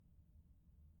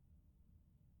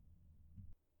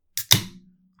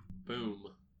Boom.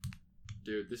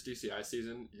 Dude, this DCI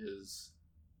season is,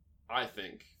 I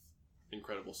think,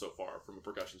 incredible so far from a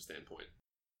percussion standpoint.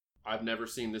 I've never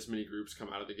seen this many groups come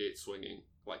out of the gate swinging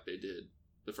like they did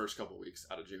the first couple weeks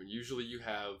out of June. Usually you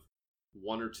have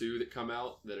one or two that come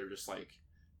out that are just like,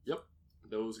 yep,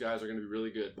 those guys are going to be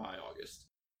really good by August.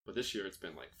 But this year it's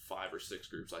been like 5 or 6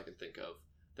 groups I can think of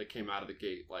that came out of the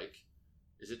gate like,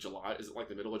 is it July? Is it like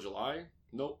the middle of July?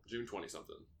 Nope, June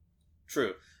 20-something.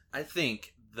 True. I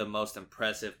think the most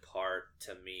impressive part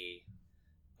to me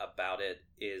about it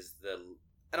is I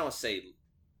don't want to say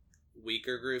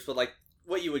weaker groups, but like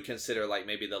what you would consider like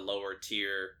maybe the lower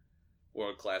tier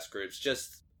world-class groups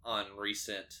just on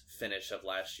recent finish of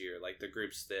last year. Like the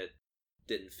groups that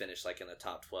didn't finish like in the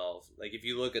top 12. Like if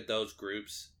you look at those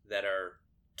groups that are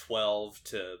 12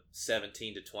 to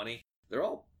 17 to 20, they're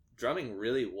all drumming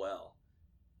really well.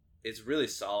 It's really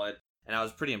solid. And I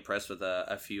was pretty impressed with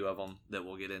a few of them that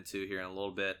we'll get into here in a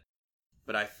little bit.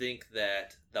 But I think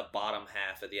that the bottom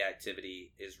half of the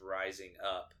activity is rising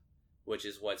up, which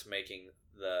is what's making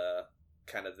the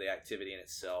kind of the activity in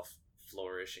itself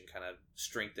flourish and kind of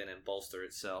strengthen and bolster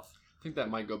itself. I think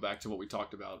that might go back to what we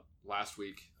talked about last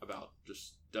week about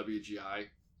just WGI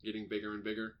getting bigger and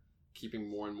bigger, keeping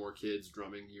more and more kids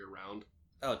drumming year round.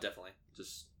 Oh, definitely.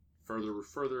 Just further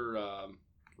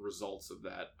results of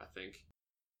that, I think.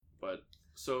 But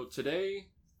so today,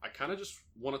 I kind of just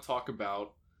want to talk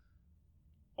about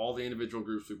all the individual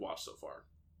groups we've watched so far.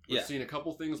 We've seen a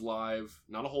couple things live,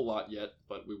 not a whole lot yet,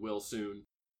 but we will soon.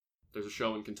 There's a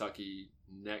show in Kentucky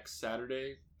next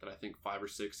Saturday that I think 5 or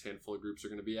 6 handful of groups are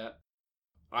going to be at.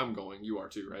 I'm going. You are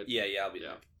too, right? Yeah, I'll be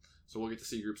there. So we'll get to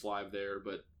see groups live there,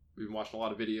 but we've been watching a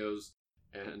lot of videos,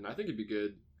 and I think it'd be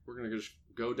good. We're going to just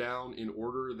go down in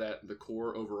order that the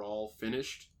core overall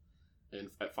finished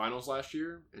at finals last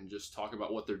year and just talk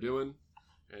about what they're doing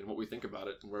and what we think about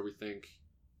it and where we think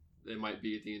they might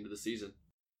be at the end of the season.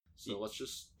 So let's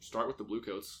just start with the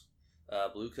Bluecoats.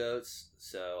 Bluecoats,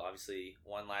 so obviously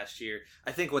won last year.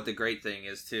 I think what the great thing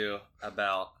is too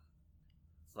about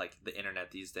like the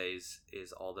internet these days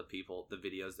is all the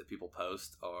videos that people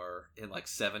post are in like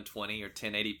 720 or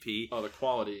 1080p. Oh, the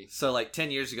quality. So like 10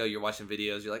 years ago you're watching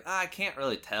videos, you're like, I can't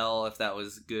really tell if that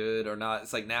was good or not.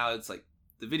 It's like now it's like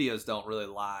the videos don't really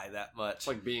lie that much. It's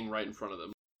like being right in front of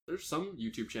them. There's some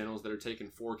YouTube channels that are taking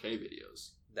 4K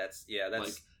videos. That's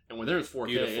like, and when there's 4K,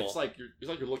 beautiful. it's like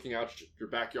you're looking out your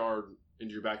backyard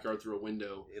into your backyard through a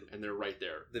window, and they're right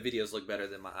there. The videos look better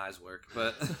than my eyes work,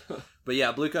 but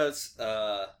yeah, Bluecoats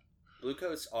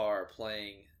are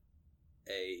playing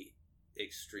a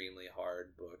extremely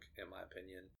hard book in my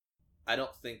opinion. I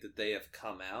don't think that they have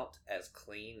come out as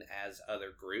clean as other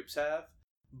groups have,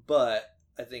 but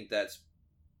I think that's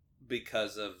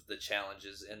because of the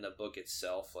challenges in the book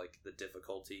itself. Like the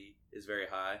difficulty is very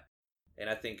high, and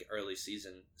I think early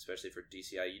season, especially for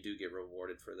DCI, you do get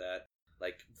rewarded for that.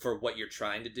 Like for what you're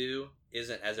trying to do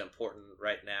isn't as important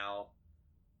right now,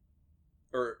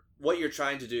 or what you're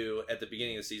trying to do at the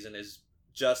beginning of the season is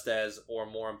just as or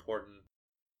more important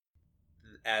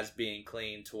as being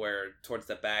clean, to where towards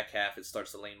the back half it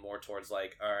starts to lean more towards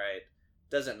like, all right,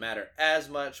 doesn't matter as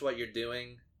much what you're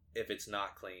doing if it's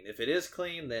not clean. If it is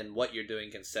clean, then what you're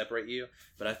doing can separate you.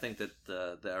 But I think that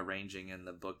the arranging in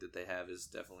the book that they have is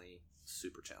definitely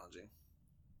super challenging.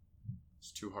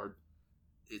 It's too hard.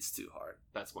 It's too hard.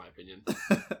 That's my opinion.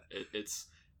 It's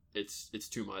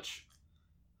too much.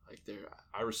 Like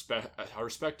I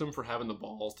respect them for having the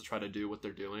balls to try to do what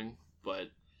they're doing,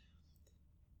 but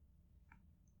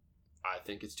I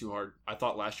think it's too hard. I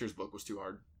thought last year's book was too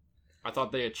hard. I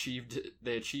thought they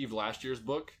achieved last year's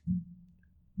book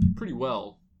pretty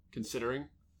well, considering,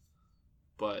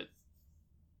 but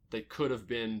they could have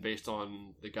been, based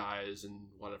on the guys and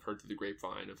what I've heard through the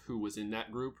grapevine of who was in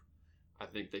that group. I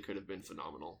think they could have been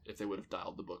phenomenal if they would have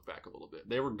dialed the book back a little bit.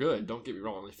 They were good, don't get me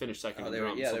wrong. They finished second in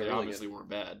drums, so they really obviously weren't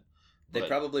bad. They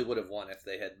probably would have won if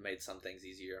they had made some things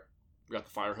easier. Got the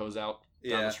fire hose out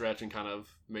down the stretch and kind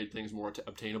of made things more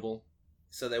obtainable.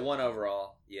 So they won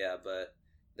overall, yeah, but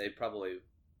they probably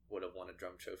would have won a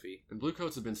drum trophy. And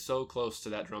Bluecoats have been so close to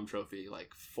that drum trophy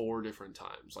like 4 different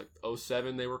times. Like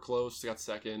 07 they were close, they got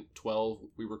second. 12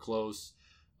 we were close.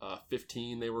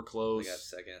 15 they were close. They got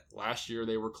second. Last year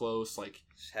they were close. Like,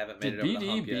 just haven't made it over the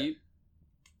hump yet.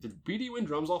 Did BD win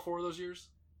drums all 4 of those years?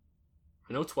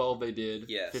 I know 12 they did.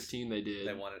 Yes. 15 they did.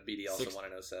 They won it. BD also won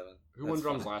in 07. Who won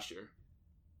drums last year?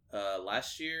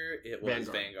 Last year it was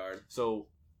Vanguard. So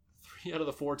 3 out of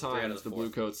the 4 times the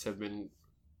Bluecoats have been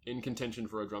in contention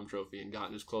for a drum trophy and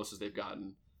gotten as close as they've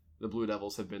gotten. The Blue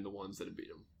Devils have been the ones that have beat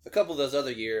them. A couple of those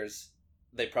other years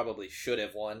they probably should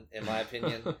have won, in my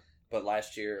opinion. But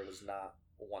last year it was not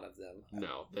one of them.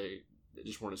 No, they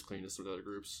just weren't as clean as some of the other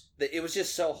groups. It was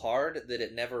just so hard that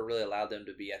it never really allowed them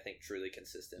to be, I think, truly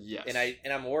consistent. Yes.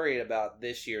 And I'm worried about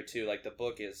this year too. Like the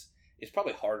book is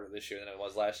probably harder this year than it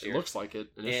was last year. It looks like it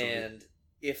initially. And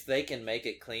if they can make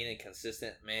it clean and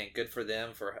consistent, man, good for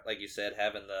them for, like you said,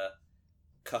 having the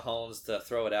cajones to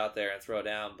throw it out there and throw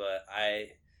down. But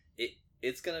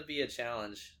it's gonna be a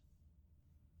challenge.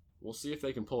 We'll see if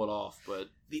they can pull it off. But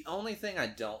the only thing I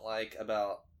don't like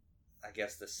about, I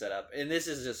guess, the setup, and this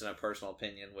is just a personal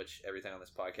opinion, which everything on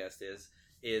this podcast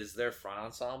is their front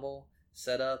ensemble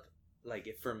setup.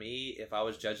 Like, for me, if I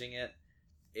was judging it,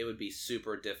 it would be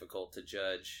super difficult to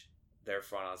judge their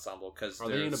front ensemble because are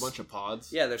they in a bunch of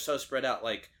pods? Yeah, they're so spread out.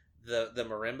 Like the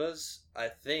marimbas, I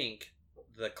think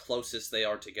the closest they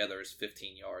are together is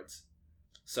 15 yards.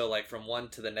 So like from one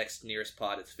to the next nearest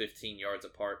pod, it's 15 yards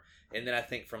apart, and then I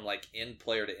think from like end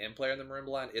player to end player in the marimba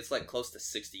line, it's like close to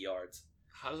 60 yards.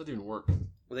 How does it even work?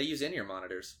 Well, they use in-ear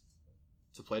monitors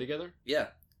to play together. Yeah,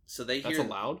 so they hear. That's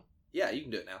allowed. Yeah, you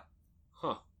can do it now.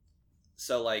 Huh.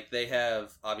 So like they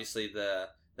have obviously the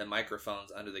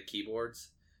microphones under the keyboards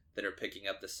that are picking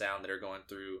up the sound that are going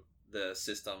through the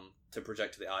system to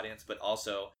project to the audience, but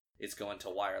also it's going to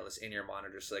wireless in-ear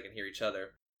monitors so they can hear each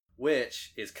other,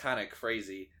 which is kind of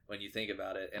crazy when you think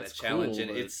about it, and that's a challenge, cool,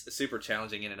 and it's super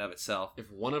challenging in and of itself.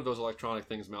 If one of those electronic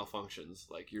things malfunctions,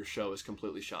 like your show is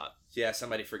completely shot. Yeah,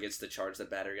 somebody forgets to charge the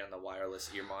battery on the wireless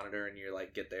ear monitor, and you're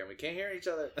like, get there, and we can't hear each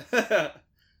other.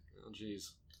 Oh,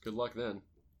 jeez. Good luck then.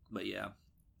 But yeah.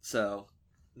 So,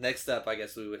 next up, I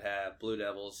guess we would have Blue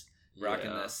Devils rocking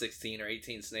the 16 or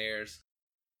 18 snares.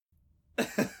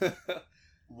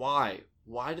 Why?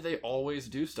 Why do they always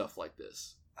do stuff like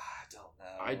this?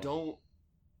 I don't.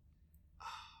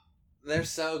 They're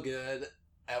so good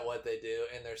at what they do,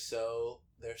 and they're so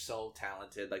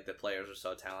talented. Like, the players are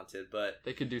so talented, but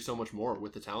they could do so much more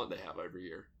with the talent they have every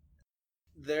year.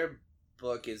 Their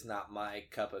book is not my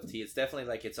cup of tea. It's definitely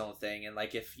like its own thing, and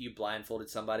like if you blindfolded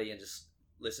somebody and just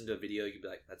listened to a video, you'd be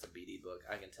like, "That's a BD book.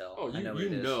 I can tell." Oh, I know you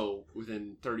know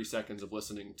within 30 seconds of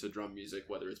listening to drum music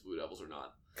whether it's Blue Devils or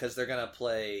not, because they're gonna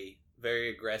play very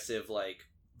aggressive, like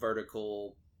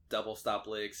vertical double stop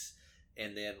licks,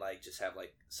 and then like just have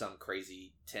like some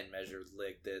crazy 10 measure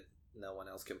lick that no one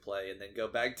else can play, and then go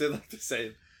back to like the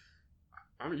same.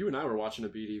 I mean, you and I were watching a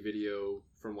BD video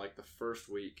from like the first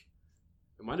week.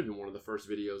 It might have been one of the first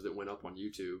videos that went up on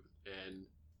YouTube,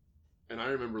 and I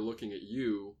remember looking at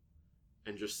you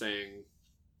and just saying,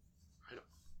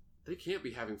 they can't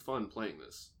be having fun playing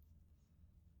this.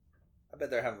 I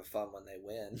bet they're having fun when they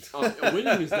win.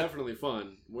 Winning is definitely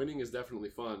fun. Winning is definitely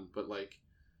fun, but like,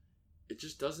 it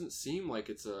just doesn't seem like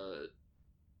it's a...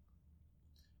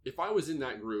 If I was in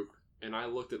that group and I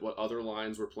looked at what other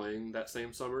lines were playing that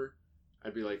same summer,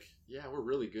 I'd be like, yeah, we're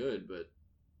really good, but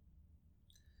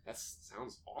that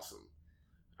sounds awesome.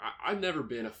 I've never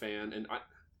been a fan, and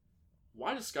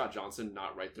why does Scott Johnson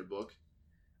not write their book?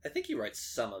 I think he writes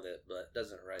some of it, but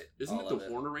doesn't write Isn't all it of the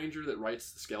Horn Arranger that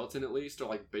writes the skeleton at least, or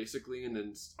like basically, and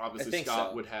then obviously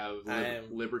Scott so. would have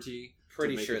liberty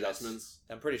pretty to make sure adjustments?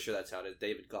 I'm pretty sure that's how it is.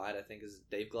 David Glide, I think, is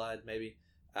Dave Glide, maybe.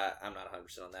 I'm not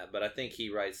 100% on that, but I think he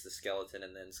writes the skeleton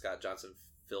and then Scott Johnson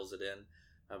fills it in.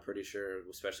 I'm pretty sure,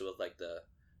 especially with like the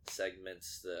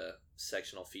segments, the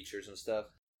sectional features and stuff.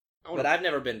 But I've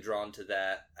never been drawn to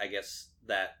that, I guess,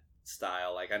 that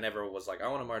style. Like, I never was like, I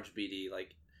want to march BD.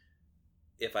 Like,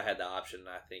 if I had the option,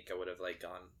 I think I would have like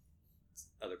gone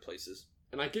other places.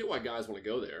 And I get why guys want to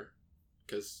go there,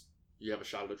 because you have a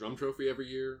shot at a drum trophy every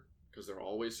year, because they're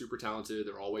always super talented,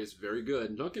 they're always very good.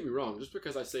 And don't get me wrong, just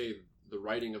because I say the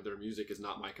writing of their music is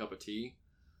not my cup of tea,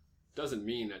 doesn't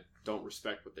mean I don't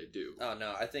respect what they do. Oh,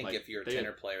 no, I think like, if you're a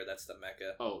tenor player, that's the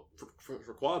mecca. Oh,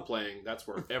 for quad playing, that's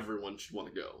where everyone should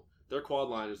want to go. Their quad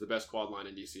line is the best quad line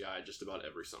in DCI just about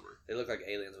every summer. They look like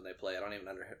aliens when they play. I don't even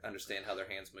understand how their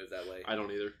hands move that way. I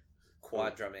don't either.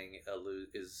 Quad drumming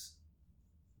is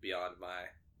beyond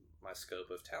my scope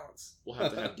of talents. We'll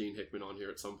have to have Dean Hickman on here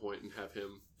at some point and have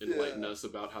him enlighten us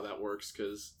about how that works,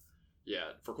 because,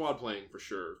 yeah, for quad playing, for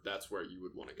sure, that's where you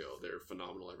would want to go. They're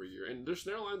phenomenal every year. And their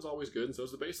snare line's always good, and so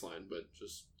is the bass line, but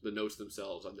just the notes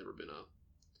themselves, I've never been a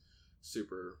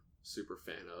super, super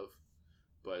fan of.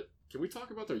 But can we talk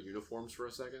about their uniforms for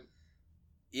a second?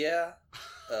 Yeah.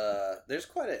 There's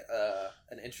quite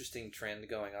an interesting trend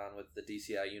going on with the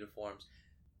DCI uniforms,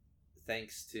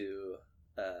 thanks to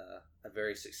a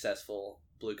very successful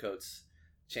Bluecoats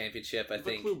championship. I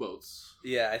think Blue Boats.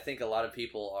 Yeah, I think a lot of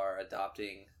people are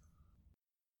adopting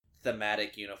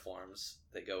thematic uniforms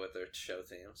that go with their show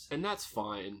themes. And that's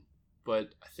fine,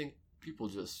 but I think people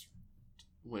just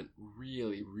went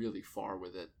really, really far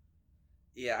with it.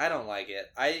 Yeah, I don't like it.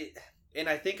 And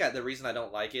I think the reason I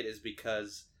don't like it is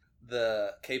because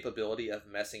the capability of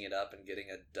messing it up and getting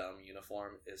a dumb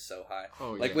uniform is so high.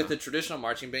 Oh, like with the traditional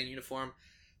marching band uniform,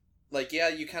 like, yeah,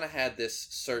 you kind of had this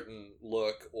certain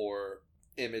look or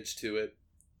image to it,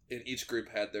 and each group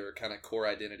had their kind of core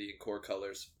identity and core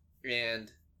colors.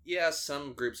 And yeah,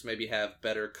 some groups maybe have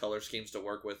better color schemes to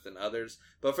work with than others,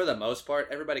 but for the most part,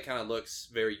 everybody kind of looks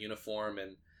very uniform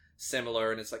and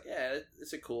similar, and it's like, yeah,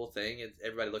 it's a cool thing.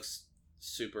 Everybody looks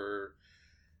super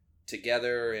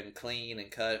together and clean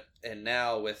and cut. And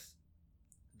now with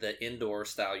the indoor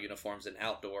style uniforms and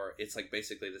outdoor, it's like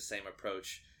basically the same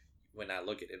approach. When I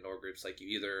look at indoor groups, like, you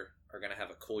either are going to have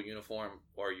a cool uniform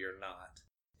or you're not.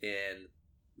 And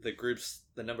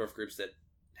the number of groups that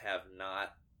have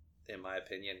not, in my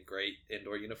opinion, great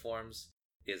indoor uniforms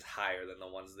is higher than the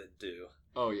ones that do.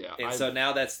 Oh yeah. And so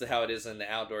now that's how it is in the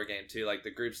outdoor game too. Like,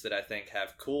 the groups that I think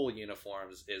have cool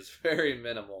uniforms is very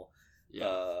minimal.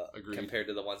 Yeah, compared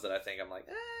to the ones that I think I'm like,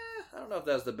 I don't know if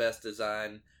that was the best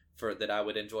design for that I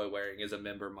would enjoy wearing as a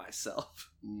member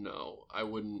myself. No, I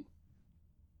wouldn't.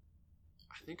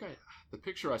 I think the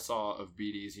picture I saw of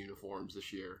BD's uniforms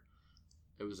this year,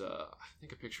 it was I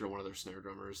think a picture of one of their snare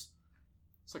drummers.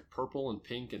 It's like purple and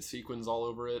pink and sequins all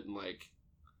over it, and like.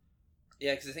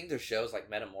 Yeah, because I think their show's like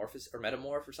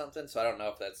Metamorph or something. So I don't know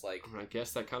if that's like. I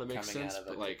guess that kind of makes sense,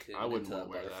 but like I wouldn't want to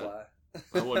wear that.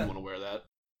 I wouldn't want to wear that.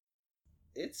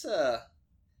 It's a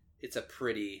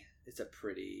pretty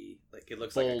like, it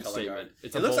looks bold like a color statement.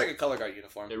 Guard. It looks like a color guard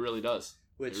uniform. It really does.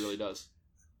 It really does.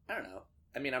 I don't know.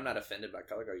 I mean, I'm not offended by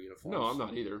color guard uniforms. No, I'm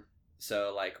not either.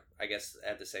 So like, I guess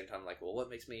at the same time, like, well, what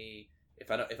makes me if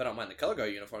I don't mind the color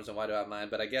guard uniforms, then why do I mind?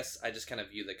 But I guess I just kind of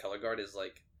view the color guard as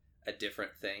like a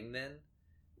different thing then,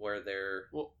 where they're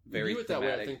very view it thematic.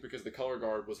 that way. I think because the color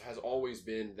guard has always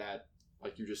been that,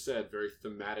 like you just said, very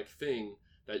thematic thing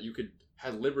that you could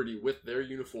had liberty with their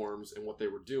uniforms and what they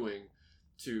were doing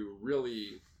to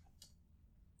really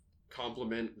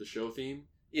complement the show theme.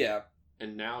 Yeah.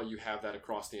 And now you have that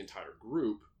across the entire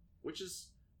group, which is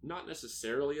not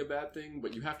necessarily a bad thing,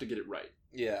 but you have to get it right.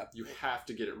 Yeah. You have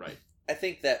to get it right. I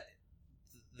think that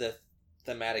the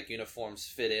thematic uniforms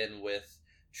fit in with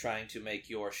trying to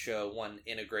make your show one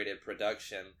integrated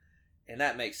production, and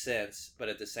that makes sense, but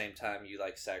at the same time you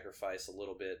like sacrifice a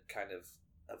little bit kind of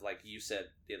like you said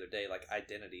the other day, like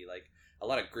identity. Like, a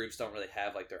lot of groups don't really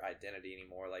have like their identity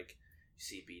anymore. Like, you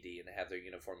see BD and they have their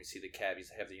uniform, you see the cabbies,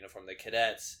 they have the uniform, the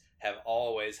cadets have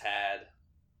always had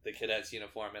the cadets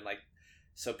uniform, and like,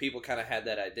 so people kind of had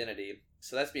that identity,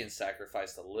 so that's being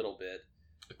sacrificed a little bit.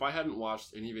 If I hadn't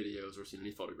watched any videos or seen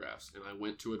any photographs and I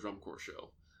went to a drum corps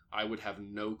show, I would have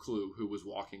no clue who was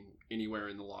walking anywhere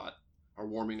in the lot or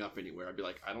warming up anywhere. I'd be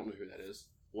like, I don't know who that is.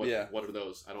 What are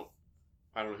those? I don't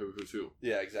know who's who.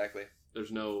 Yeah, exactly.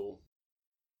 There's no...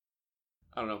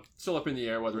 I don't know. Still up in the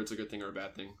air whether it's a good thing or a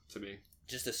bad thing to me.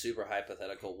 Just a super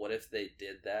hypothetical. What if they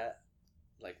did that,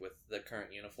 like with the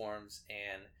current uniforms,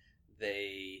 and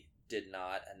they did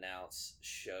not announce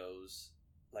shows,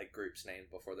 like groups' names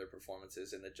before their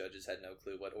performances, and the judges had no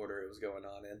clue what order it was going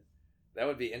on in? That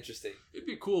would be interesting. It'd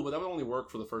be cool, but that would only work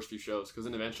for the first few shows, because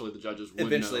then eventually the judges would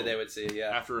Eventually they would see,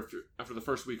 yeah. After the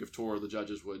first week of tour, the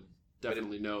judges would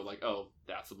definitely know, like, oh,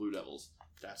 that's the Blue Devils.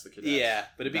 That's the Cadets. Yeah,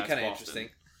 but it'd be kind of interesting.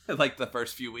 Like the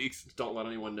first few weeks. Don't let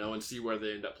anyone know and see where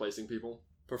they end up placing people.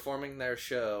 Performing their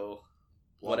show,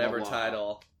 whatever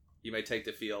title, you may take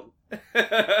the field.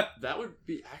 That would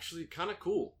be actually kind of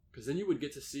cool, because then you would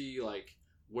get to see, like,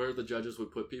 where the judges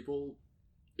would put people,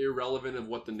 irrelevant of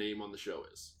what the name on the show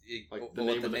is. Like, the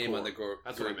name on the group.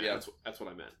 That's what I meant. Yeah. That's what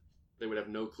I meant. They would have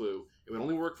no clue. It would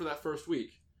only work for that first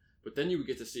week, but then you would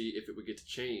get to see if it would get to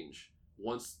change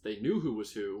once they knew who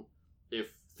was who,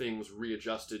 if things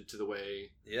readjusted to the way...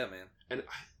 Yeah, man. And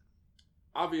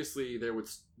obviously there would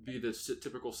be this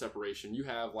typical separation. You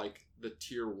have, like, the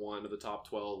tier 1 of the top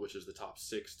 12, which is the top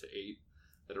 6 to 8,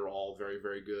 that are all very,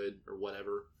 very good, or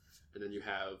whatever. And then you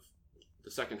have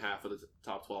the second half of the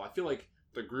top 12. I feel like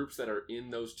the groups that are in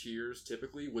those tiers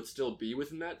typically would still be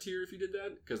within that tier if you did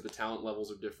that, because the talent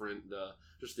levels are different,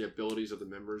 just the abilities of the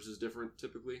members is different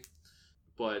typically.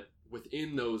 But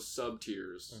within those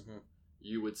sub-tiers,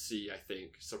 you would see, I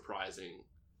think, surprising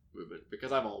movement,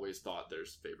 because I've always thought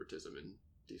there's favoritism in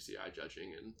DCI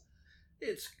judging, and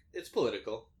it's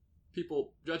political.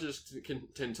 Judges can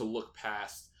tend to look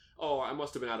past, oh, I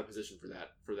must have been out of position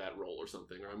for that role or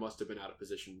something, or I must have been out of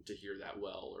position to hear that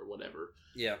well, or whatever.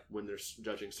 Yeah. When they're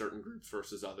judging certain groups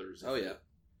versus others. Oh, yeah.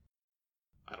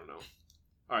 I don't know.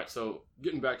 All right, so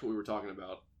getting back to what we were talking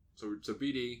about. So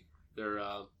BD, they're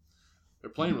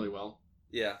playing really well.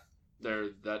 Yeah. They're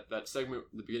that segment,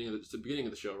 the beginning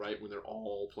of the show, right, when they're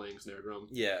all playing snare drum.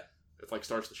 Yeah. It's like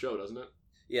starts the show, doesn't it?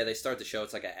 Yeah, they start the show.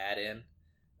 It's like an add-in,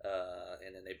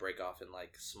 and then they break off in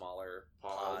like smaller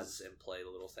pods and play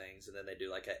little things, and then they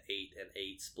do like an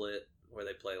 8-and-8 split where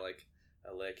they play like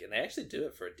a lick, and they actually do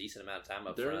it for a decent amount of time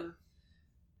up front.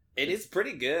 It is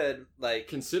pretty good, like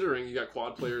considering you got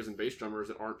quad players and bass drummers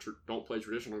that don't play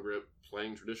traditional grip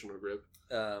playing traditional grip.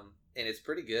 And it's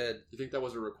pretty good. You think that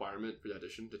was a requirement for the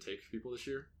audition to take people this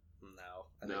year?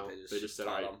 No, they just said,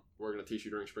 all right, we're going to teach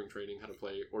you during spring training how to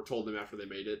play, or told them after they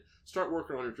made it, start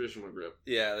working on your traditional grip.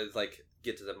 Yeah, it's like,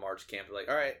 get to the March camp, they're like,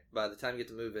 all right, by the time you get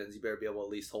to move-ins, you better be able to at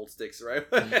least hold sticks the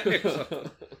right way.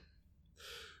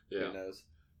 Yeah. Who knows?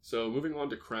 So, moving on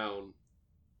to Crown.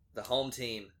 The home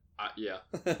team. Yeah.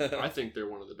 I think they're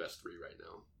one of the best three right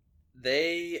now.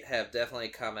 They have definitely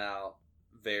come out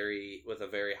with a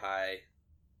very high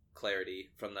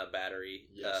clarity from the battery.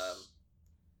 Yes.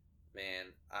 Man,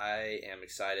 I am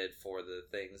excited for the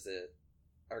things that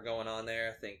are going on there.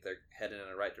 I think they're heading in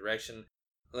the right direction.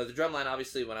 The drumline,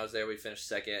 obviously, when I was there, we finished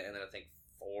second, and then I think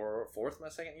fourth my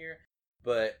second year.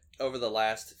 But over the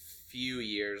last few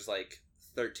years, like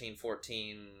 13,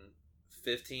 14,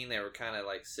 15, they were kind of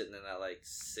like sitting in that like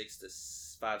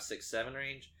 5, 6, 7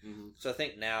 range. Mm-hmm. So I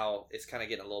think now it's kind of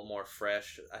getting a little more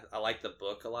fresh. I like the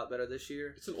book a lot better this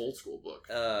year. It's an old school book.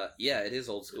 Yeah, it is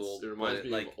old school. It reminds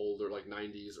me of older, like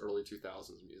 90s, early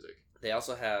 2000s music. They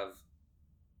also have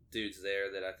dudes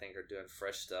there that I think are doing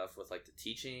fresh stuff with like the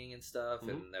teaching and stuff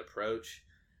and the approach.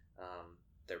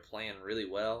 They're playing really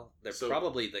well.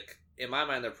 Probably in my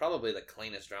mind, they're probably the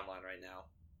cleanest drumline right now.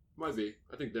 Might be.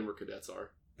 I think Denver Cadets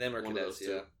are. Denver Cadets,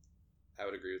 yeah. I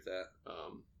would agree with that.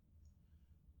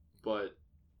 But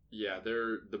yeah,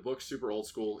 the book's super old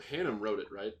school. Hannum wrote it,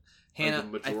 right?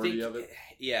 Hannum, the majority of it.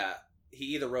 Yeah, he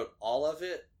either wrote all of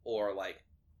it or like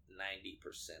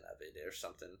 90% of it or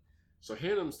something. So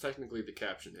Hannum's technically the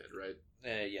caption head, right?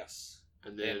 Yes,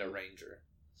 and then arranger.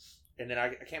 And then I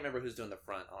can't remember who's doing the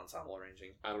front ensemble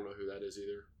arranging. I don't know who that is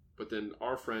either. But then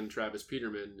our friend Travis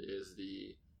Peterman is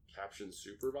the caption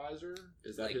supervisor.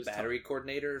 Is that like his battery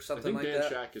coordinator or something like that? I think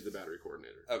Dan Shack is the battery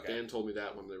coordinator. Okay. Dan told me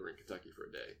that when they were in Kentucky for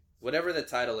a day. Whatever the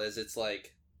title is, it's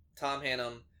like Tom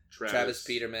Hannum, Travis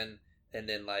Peterman, and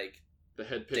then like the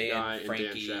head pick guy and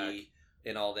Frankie, Dan Shack.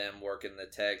 And all them working the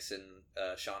techs, and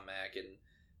Sean Mack and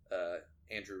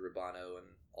Andrew Rubano and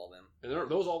all them. And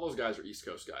all those guys are East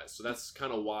Coast guys, so that's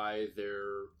kind of why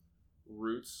their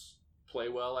roots play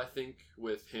well, I think,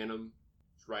 with Hannum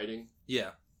writing.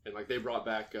 Yeah. And like they brought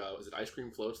back, is it Ice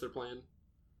Cream Floats they're playing?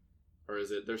 Or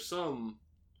is it, there's some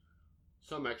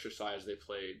exercise they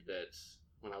played that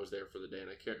when I was there for the day, and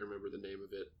I can't remember the name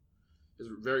of it. It's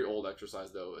a very old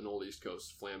exercise though, an old East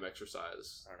Coast flam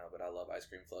exercise. I don't know, but I love Ice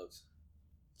Cream Floats.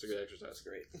 It's a good exercise. It's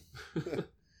great.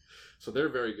 So they're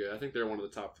very good. I think they're one of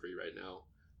the top three right now.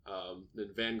 Then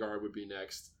Vanguard would be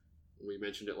next. We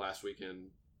mentioned it last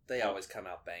weekend. They always come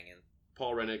out banging.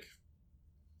 Paul Rennick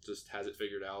just has it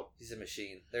figured out. He's a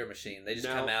machine. They're a machine. They just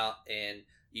come out and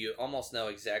you almost know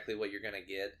exactly what you're going to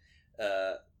get.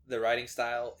 The writing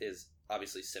style is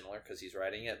obviously similar because he's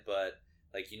writing it, but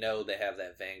like they have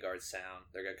that Vanguard sound.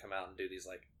 They're going to come out and do these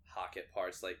like Hockett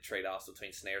parts, like trade-offs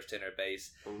between snares, tenor,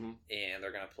 bass, and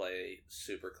they're going to play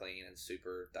super clean and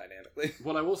super dynamically.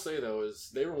 What I will say, though,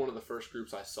 is they were one of the first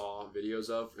groups I saw videos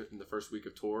of in the first week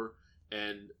of tour,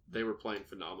 and they were playing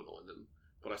phenomenal in them.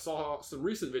 But I saw some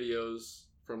recent videos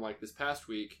from like this past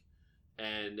week,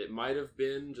 and it might have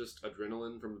been just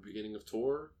adrenaline from the beginning of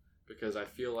tour, because I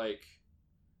feel like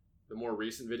the more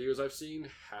recent videos I've seen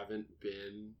haven't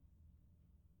been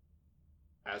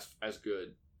as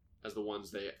good as the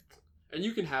ones and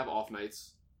you can have off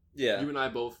nights. Yeah. You and I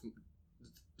both,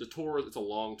 the tour, it's a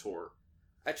long tour.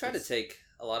 I try to take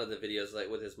a lot of the videos like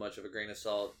with as much of a grain of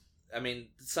salt. I mean,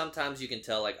 sometimes you can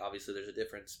tell, like, obviously there's a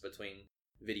difference between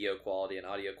video quality and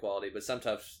audio quality,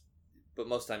 but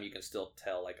most time you can still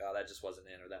tell, like, oh, that just wasn't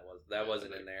in, or that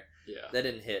wasn't in there. Yeah. That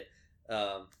didn't hit.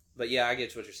 But yeah, I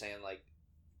get what you're saying. Like,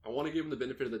 I want to give them the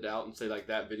benefit of the doubt and say, like,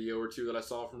 that video or two that I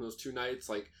saw from those 2 nights,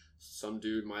 like, some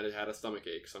dude might have had a stomach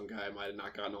ache. Some guy might have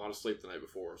not gotten a lot of sleep the night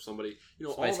before. Somebody's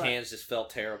hands just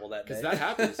felt terrible that day. Because that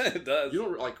happens. It does. You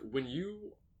don't, like, when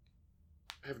you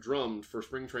have drummed for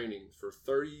spring training for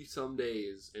 30-some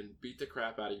days and beat the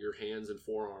crap out of your hands and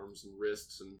forearms and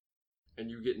wrists, and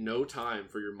you get no time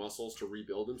for your muscles to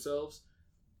rebuild themselves,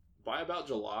 by about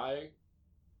July,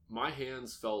 my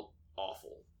hands felt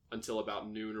awful until about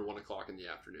noon or 1 o'clock in the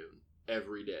afternoon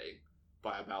every day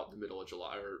by about the middle of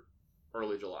July or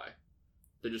early July.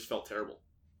 They just felt terrible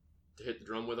to hit the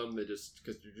drum with them.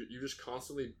 Because you just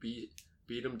constantly beat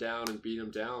them down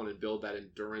and build that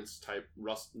endurance type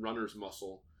runner's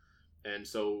muscle. And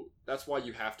so that's why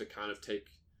you have to kind of take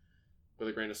with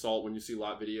a grain of salt when you see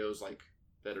live videos like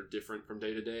that are different from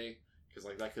day to day, because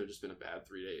like that could have just been a bad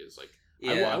 3 days. Like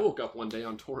I woke up one day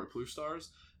on tour at Blue Stars,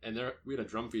 and we had a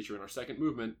drum feature in our second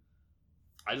movement.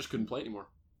 I just couldn't play anymore.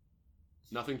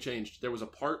 Nothing changed. There was a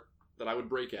part that I would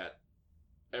break at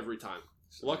every time.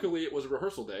 Luckily, it was a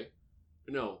rehearsal day.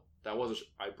 No, that was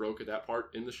I broke at that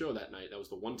part in the show that night. That was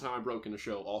the one time I broke in the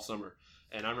show all summer.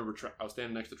 And I remember I was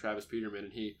standing next to Travis Peterman,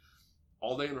 and he,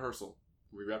 all day in rehearsal,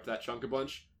 we repped that chunk a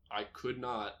bunch. I could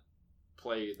not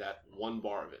play that one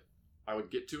bar of it. I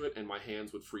would get to it, and my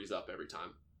hands would freeze up every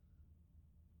time.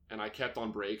 And I kept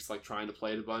on breaks, like trying to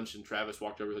play it a bunch, and Travis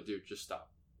walked over and said, dude, just stop.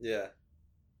 Yeah.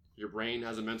 Your brain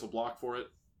has a mental block for it.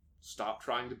 Stop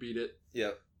trying to beat it.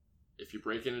 Yep. If you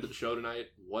break into the show tonight,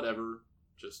 whatever,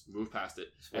 just move past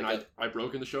it. And I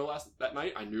broke in the show that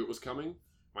night. I knew it was coming.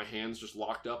 My hands just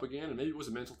locked up again, and maybe it was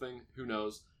a mental thing. Who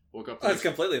knows? Woke up. It's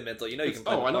completely mental. You know you can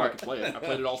play. Oh, I know I can play it. I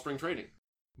played it all spring training.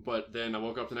 But then I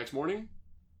woke up the next morning,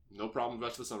 no problem the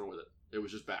rest of the summer with it. It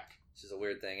was just back. It's just a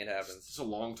weird thing. It happens. It's just a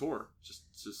long tour. It's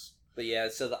just. But yeah,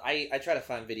 so I try to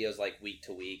find videos like week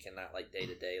to week and not like day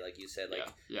to day, like you said.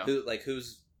 Like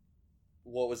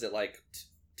what was it like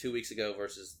 2 weeks ago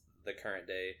versus the current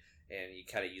day, and you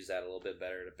kind of use that a little bit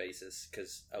better to basis,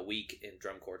 because a week in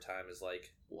drum corps time is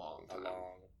like a long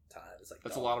time. It's like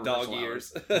that's a lot of dog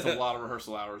years. That's a lot of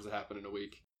rehearsal hours that happen in a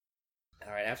week.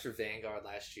 All right, after Vanguard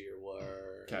last year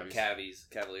were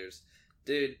Cavaliers.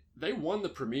 Dude, they won the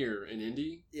premiere in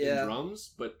Indy in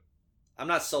drums, but I'm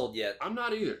not sold yet. I'm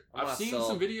not either. I've seen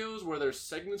some videos where there's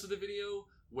segments of the video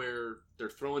where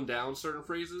they're throwing down certain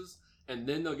phrases, and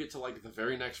then they'll get to like the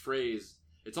very next phrase.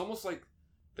 It's almost like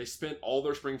they spent all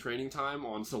their spring training time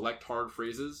on select hard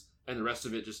phrases, and the rest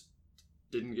of it just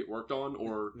didn't get worked on,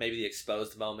 or maybe the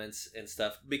exposed moments and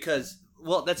stuff. Because,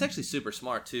 well, that's actually super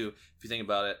smart too, if you think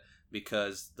about it,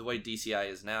 because the way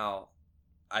DCI is now,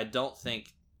 I don't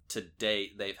think to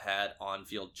date they've had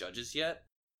on-field judges yet.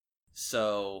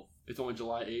 So it's only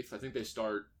July 8th. I think they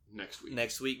start next week.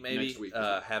 Next week, maybe. Next week,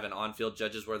 having on-field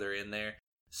judges where they're in there.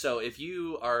 So if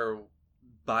you are,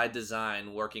 by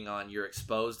design, working on your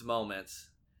exposed moments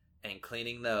and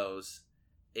cleaning those,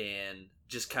 and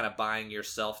just kind of buying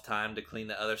yourself time to clean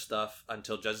the other stuff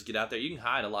until judges get out there, you can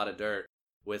hide a lot of dirt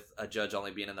with a judge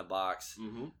only being in the box.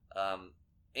 Mm-hmm.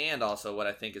 And also what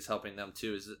I think is helping them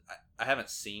too is I haven't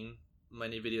seen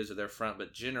many videos of their front,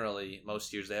 but generally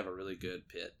most years they have a really good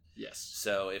pit. Yes.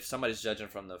 So if somebody's judging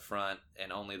from the front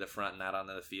and only the front and not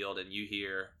onto the field, and you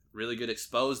hear really good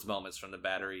exposed moments from the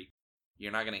battery,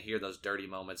 you're not going to hear those dirty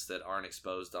moments that aren't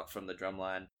exposed from the drum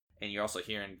line. And you're also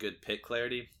hearing good pit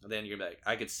clarity. Then you're like,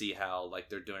 I could see how like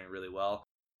they're doing really well,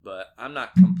 but I'm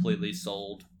not completely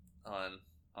sold on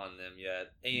them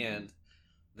yet. And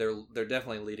they're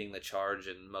definitely leading the charge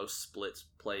in most splits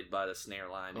played by the snare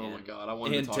line. Oh my god, I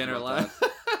wanted to talk tenor about line.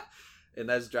 that. And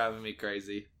that's driving me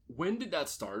crazy. When did that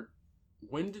start?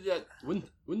 When did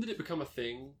it become a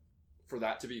thing for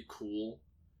that to be cool?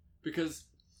 Because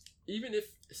even if,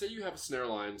 say you have a snare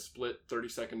line split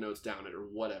 30-second notes down it or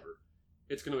whatever,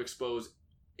 it's going to expose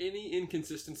any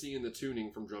inconsistency in the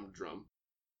tuning from drum to drum.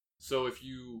 So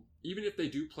even if they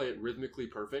do play it rhythmically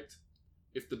perfect,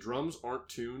 if the drums aren't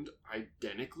tuned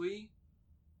identically,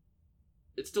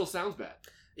 it still sounds bad.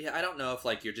 Yeah, I don't know if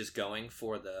like you're just going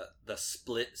for the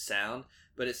split sound,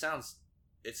 but it sounds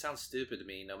stupid to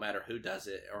me no matter who does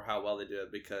it or how well they do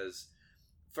it, because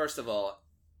first of all,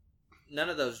 none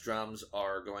of those drums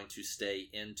are going to stay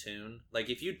in tune. Like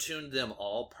if you tuned them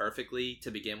all perfectly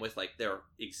to begin with, like they're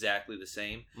exactly the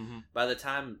same, by the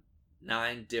time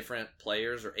 9 different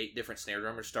players or 8 different snare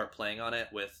drummers start playing on it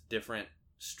with different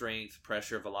strength,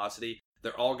 pressure, velocity,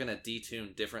 they're all going to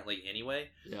detune differently anyway.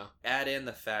 Yeah. Add in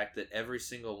the fact that every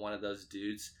single one of those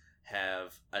dudes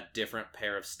have a different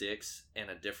pair of sticks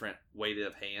and a different weight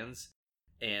of hands,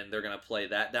 and they're going to play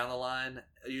that down the line.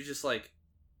 You're just like,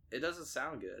 it doesn't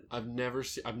sound good. I've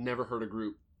never heard a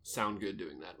group sound good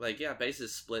doing that. Like, yeah,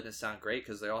 basses split and sound great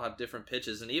because they all have different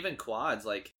pitches, and even quads,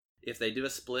 like if they do a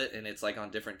split and it's like on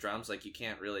different drums, like you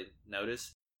can't really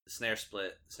notice. The snare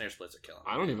splits are killing.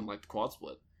 I don't even like the quad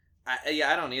split.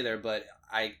 I don't either, but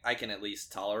I can at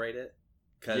least tolerate it.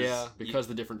 Because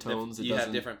the different tones. You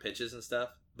have different pitches and stuff.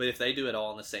 But if they do it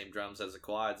all on the same drums as the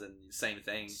quads, and same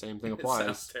thing applies. It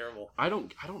sounds terrible. I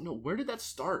don't know. Where did that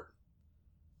start?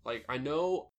 Like, I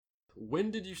know,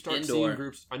 when did you start Indoor. seeing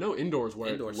groups? I know indoors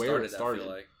where it started. I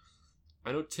feel like.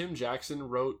 I know Tim Jackson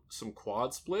wrote some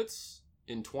quad splits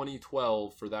in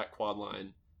 2012 for that quad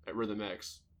line at Rhythm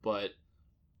X, but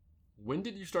when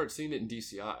did you start seeing it in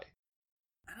DCI?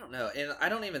 I don't know, and I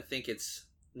don't even think it's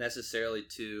necessarily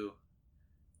to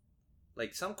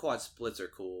like some quad splits are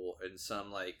cool, and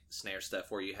some like snare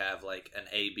stuff where you have like an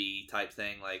A-B type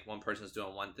thing, like one person's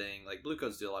doing one thing. Like Blue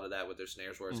Coats do a lot of that with their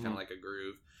snares where it's kind of like a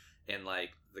groove, and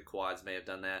like the quads may have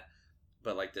done that.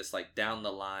 But like this like down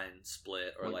the line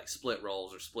split or like split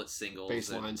rolls or split singles,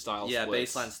 baseline style yeah,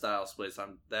 splits. baseline style splits.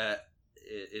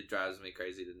 It drives me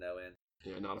crazy to no end.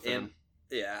 Yeah, not a fan. And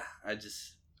yeah, I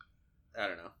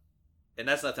don't know. And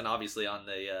that's nothing obviously on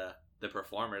the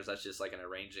performers. That's just like an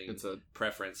arranging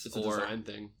preference. It's a design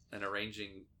thing. An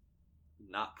arranging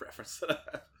not preference.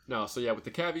 No, so yeah, with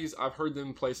the Cavies, I've heard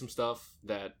them play some stuff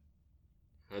that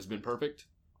has been perfect,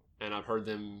 and I've heard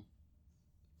them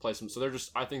play some. So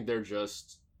I think they're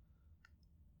just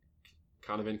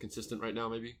kind of inconsistent right now,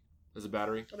 maybe as a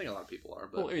battery. I think a lot of people are.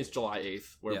 But well, I mean, it's July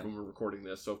 8th when we're recording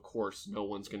this, so of course no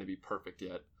one's going to be perfect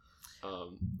yet.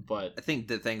 But I think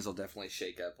that things will definitely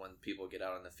shake up when people get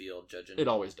out on the field judging. It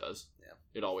always does. Yeah,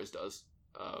 it always does.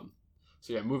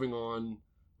 So yeah, moving on,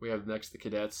 we have next the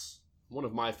Cadets. One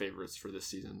of my favorites for this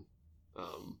season.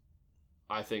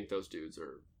 I think those dudes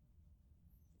are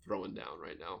throwing down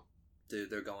right now. Dude,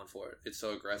 they're going for it. It's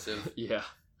so aggressive. Yeah.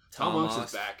 Tom Monks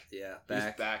is back. Yeah, back.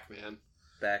 He's back, man.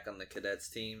 Back on the Cadets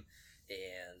team,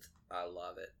 and I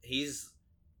love it. He's,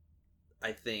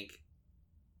 I think,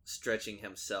 stretching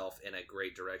himself in a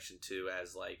great direction, too,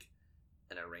 as, like,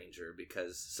 an arranger,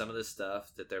 because some of the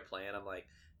stuff that they're playing, I'm like,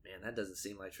 man, that doesn't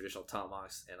seem like traditional Tom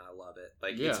Monks, and I love it.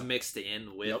 Like, it's mixed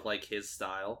in with, like, his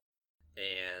style,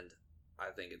 and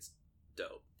I think it's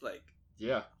dope. Like,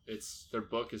 yeah, their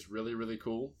book is really, really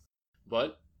cool.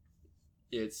 But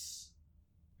it's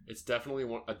definitely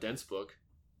a dense book.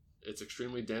 It's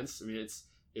extremely dense. I mean,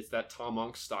 it's that Tom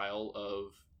Monk style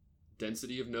of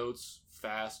density of notes,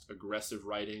 fast, aggressive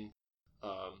writing.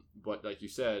 But like you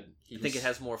said, I think it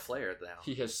has more flair now.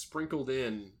 He has sprinkled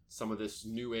in some of this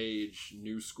new age,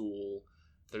 new school.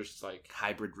 There's like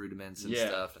hybrid rudiments and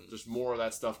stuff, and there's more of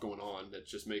that stuff going on that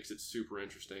just makes it super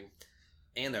interesting.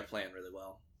 And they're playing really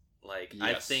well. Like, yes.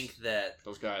 I think that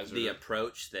those guys the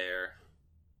approach there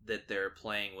that they're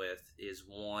playing with is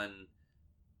one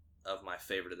of my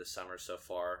favorite of the summer so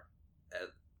far.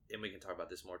 And we can talk about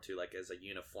this more too, like as a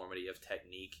uniformity of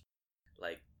technique,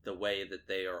 like the way that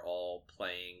they are all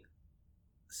playing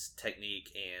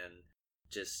technique and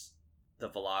just the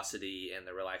velocity and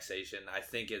the relaxation. I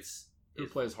think Who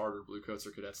plays harder, Blue Coats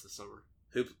or Cadets this summer?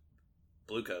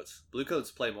 Blue Coats. Blue Coats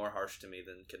play more harsh to me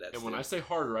than Cadets. And when I say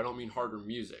harder, I don't mean harder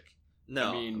music.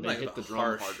 No, I mean they hit the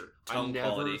drum harder. I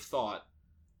never thought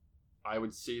I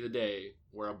would see the day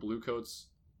where a Blue Coats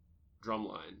drum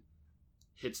line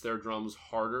hits their drums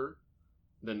harder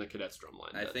than the Cadets drum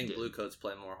line. I think Blue Coats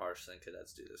play more harsh than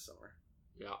Cadets do this summer.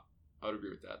 Yeah, I would agree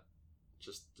with that.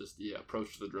 Just the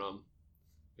approach to the drum.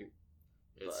 I think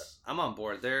but I'm on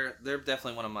board. They're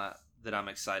definitely one of my that I'm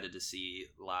excited to see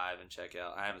live and check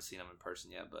out. I haven't seen them in person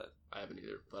yet, but I haven't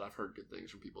either. But I've heard good things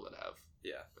from people that have.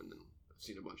 Yeah, and then I've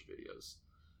seen a bunch of videos.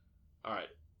 All right.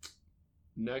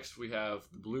 Next, we have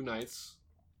the Blue Knights.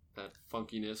 That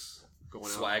funkiness going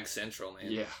out. Swag Central, man.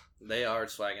 Yeah. They are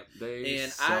swagging. They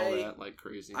sell that like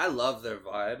crazy. I love their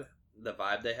vibe. The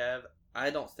vibe they have.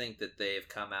 I don't think that they've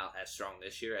come out as strong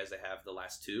this year as they have the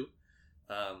last two.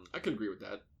 I could agree with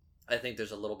that. I think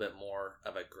there's a little bit more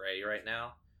of a gray right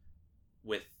now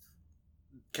with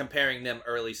comparing them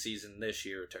early season this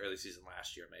year to early season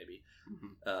last year, maybe.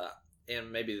 Mm-hmm.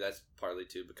 And maybe that's partly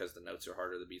too because the notes are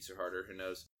harder, the beats are harder, who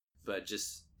knows. But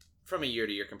just from a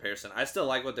year-to-year comparison, I still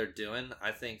like what they're doing.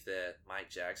 I think that Mike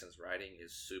Jackson's writing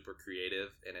is super creative,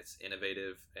 and it's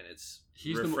innovative, and it's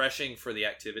refreshing for the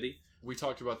activity. We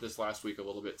talked about this last week a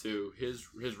little bit, too.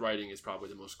 His writing is probably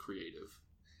the most creative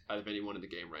out of anyone in the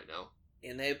game right now.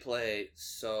 And they play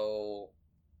so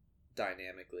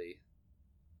dynamically.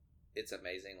 It's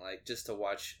amazing. Like, just to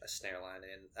watch a snare line,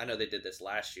 and I know they did this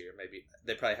last year. Maybe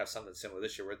they probably have something similar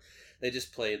this year where they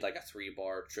just played like a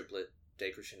 3-bar triplet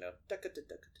decrescendo,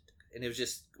 and it was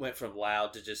just went from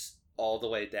loud to just all the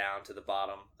way down to the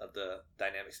bottom of the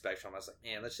dynamic spectrum. I was like,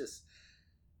 man,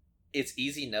 it's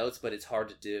easy notes, but it's hard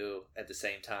to do at the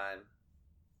same time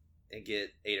and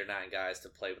get 8 or 9 guys to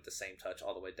play with the same touch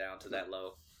all the way down to that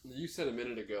low. You said a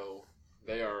minute ago,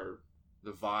 they are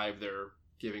the vibe they're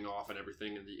giving off and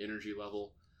everything, and the energy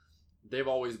level. They've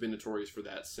always been notorious for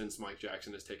that since Mike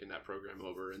Jackson has taken that program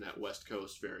over, and that West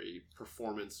Coast very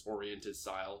performance-oriented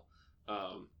style.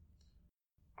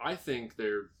 I think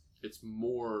it's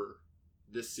more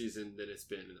this season than it's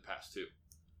been in the past two.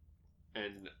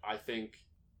 And I think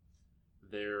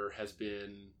there has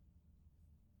been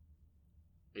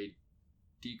a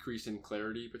decrease in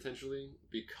clarity potentially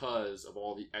because of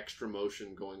all the extra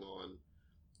motion going on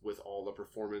with all the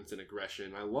performance and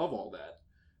aggression. I love all that.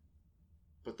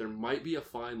 but there might be a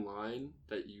fine line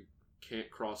that you can't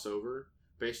cross over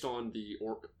based on the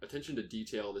attention to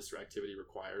detail this activity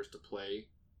requires to play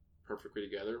perfectly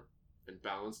together and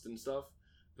balanced and stuff.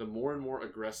 The more and more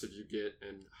aggressive you get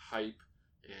and hype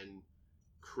and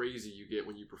crazy you get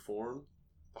when you perform,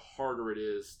 the harder it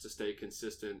is to stay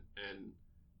consistent and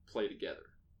play together.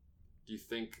 Do you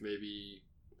think maybe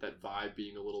that vibe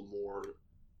being a little more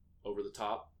over the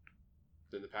top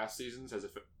than the past seasons, as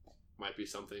if it might be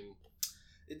something?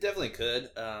 It definitely could.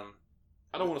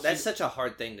 I don't want to. That's such a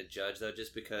hard thing to judge, though,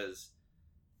 just because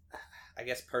I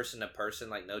guess person to person,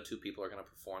 like no two people are going to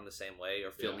perform the same way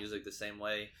or feel music the same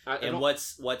way. And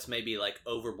what's maybe like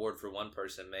overboard for one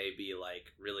person may be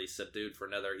like really subdued for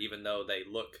another, even though they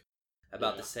look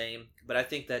about the same. But I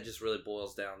think that just really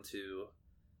boils down to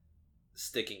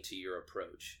sticking to your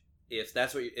approach. If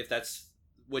that's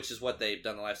which is what they've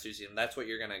done the last 2 seasons, that's what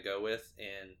you're going to go with,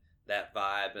 and that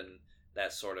vibe and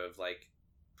that sort of like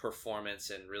performance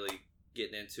and really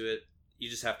getting into it. You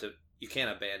just have to. You can't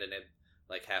abandon it.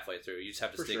 Like halfway through, you just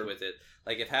have to stick with it.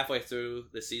 Like if halfway through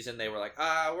the season they were like,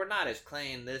 we're not as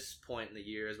clean this point in the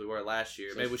year as we were last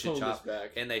year. So maybe we should chop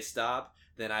back. And they stop.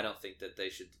 Then I don't think that they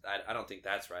should. I don't think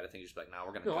that's right. I think you should be like, no,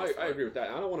 we're gonna. No, I agree with that.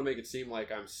 I don't want to make it seem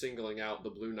like I'm singling out the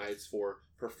Blue Knights for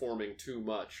performing too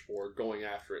much or going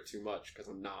after it too much, because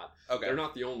I'm not. Okay, they're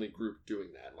not the only group doing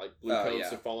that. Like Blue Coats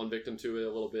have fallen victim to it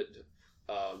a little bit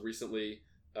recently.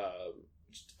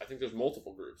 I think there's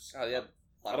multiple groups. Oh yeah.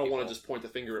 I don't want to just point the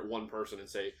finger at one person and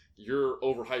say, you're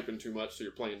overhyping too much, so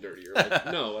you're playing dirtier. Like,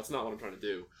 no, that's not what I'm trying to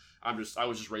do. I was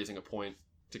just raising a point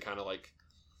to kind of like,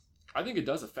 I think it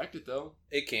does affect it though.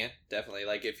 It can, definitely.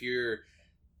 Like if you're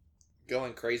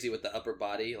going crazy with the upper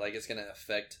body, like it's going to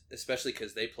affect, especially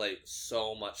because they play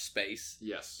so much space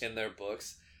in their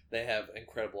books. They have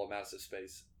incredible amounts of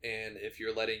space. And if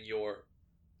you're letting your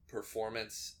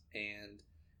performance and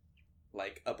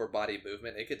like upper body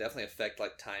movement, it could definitely affect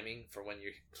like timing for when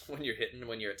you're hitting,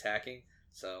 when you're attacking.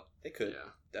 So it could,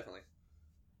 definitely.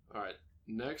 All right,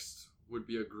 next would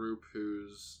be a group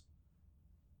who's,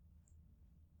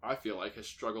 I feel like, has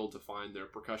struggled to find their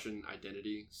percussion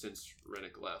identity since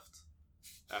Rennick left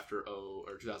after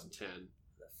 2010.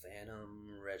 The Phantom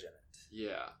Regiment.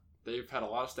 Yeah, they've had a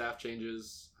lot of staff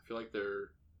changes. I feel like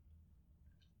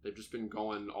they've just been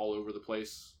going all over the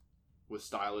place with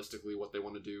stylistically what they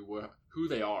want to do, who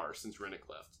they are since Rennick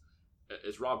left.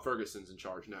 It's Rob Ferguson's in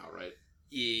charge now, right?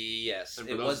 Yes.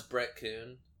 It was Brett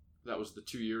Kuhn. That was the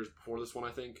 2 years before this one,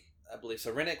 I think. I believe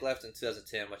so. Rennick left in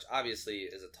 2010, which obviously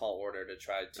is a tall order to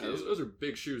try to. Those are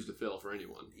big shoes to fill for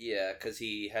anyone. Yeah, because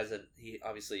he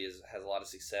obviously has a lot of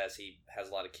success. He has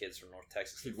a lot of kids from North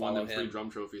Texas. He'd won them 3 drum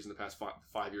trophies in the past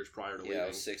 5 years prior to leaving. Yeah, it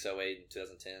was 6, 08, and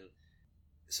 2010.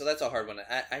 So that's a hard one.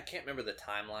 I can't remember the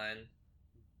timeline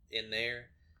in there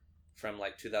from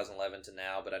like 2011 to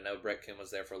now, but I know Brett Kim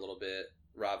was there for a little bit.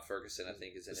 Rob Ferguson, I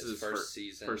think, is in his first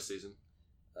season.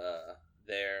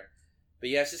 There. But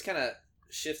yeah, it's just kind of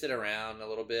shifted around a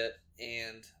little bit,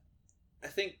 and I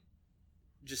think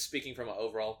just speaking from an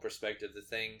overall perspective, the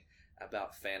thing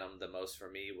about Phantom the most for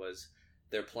me was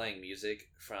they're playing music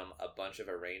from a bunch of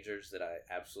arrangers that I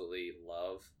absolutely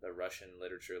love. The Russian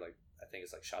literature, like I think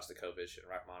it's like Shostakovich and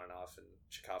Rachmaninoff and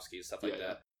Tchaikovsky and stuff like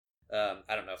that.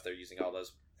 I don't know if they're using all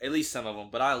those, at least some of them,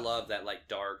 but I love that like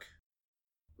dark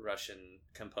Russian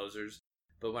composers.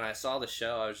 But when I saw the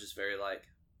show, I was just very like,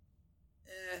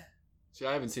 See,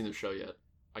 I haven't seen the show yet.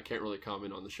 I can't really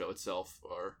comment on the show itself,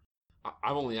 or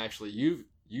I've only actually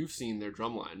you've seen their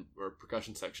drumline or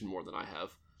percussion section more than I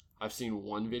have. I've seen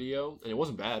one video and it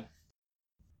wasn't bad.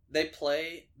 They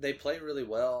play really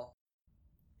well,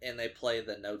 and they play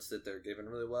the notes that they're given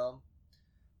really well.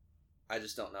 I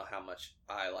just don't know how much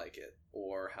I like it,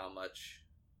 or how much,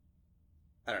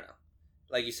 I don't know.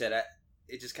 Like you said,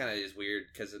 it just kind of is weird,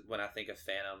 because when I think of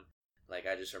Phantom, like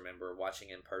I just remember watching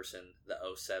in person the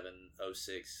 07,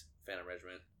 06 Phantom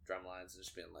Regiment drumlines and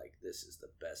just being like, this is the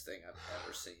best thing I've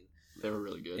ever seen. They were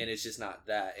really good. And it's just not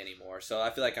that anymore. So I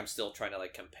feel like I'm still trying to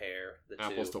like compare the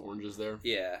apples to oranges there.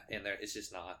 Yeah, and it's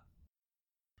just not.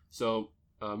 So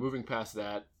moving past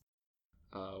that,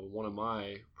 one of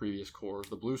my previous cores,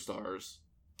 the Blue Stars,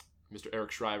 Mr.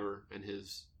 Eric Shriver and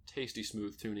his tasty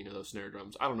smooth tuning of those snare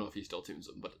drums. I don't know if he still tunes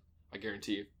them, but I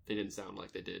guarantee if they didn't sound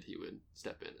like they did, he would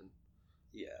step in and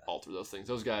alter those things.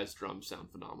 Those guys' drums sound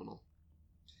phenomenal.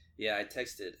 Yeah, I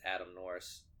texted Adam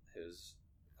Norris, who's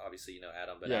obviously you know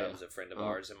Adam, but Adam's a friend of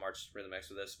ours and marched Rhythm X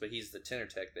with us. But he's the tenor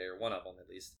tech there, one of them at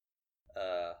least.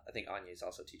 I think Anya's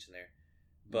also teaching there.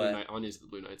 But Anya's at the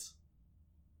Blue Knights.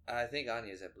 I think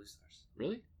Anya's at Blue Stars.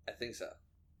 Really? I think so.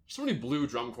 so many blue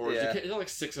drum corps. Yeah. There's like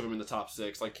 6 of them in the top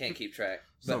 6. Like Can't keep track.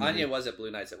 So But many. Anya was at Blue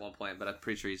Knights at one point, but I'm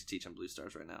pretty sure he's teaching Blue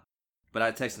Stars right now. But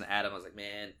I texted Adam. I was like,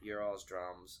 "Man, your all's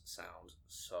drums sound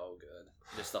so good.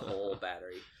 Just the whole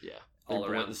battery, Yeah, all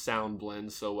around. The sound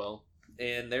blends so well.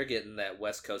 And they're getting that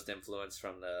West Coast influence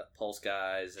from the Pulse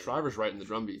guys. And Shriver's writing the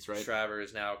drum beats, right? Shriver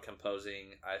is now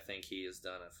composing. I think he has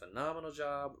done a phenomenal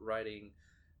job writing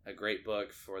a great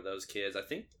book for those kids. I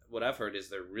think what I've heard is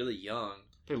they're really young,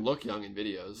 They look young in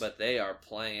videos, but they are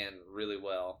playing really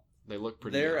well. they look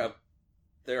pretty young.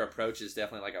 Their approach is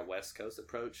definitely like a West Coast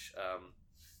approach.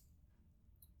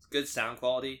 It's good sound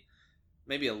quality,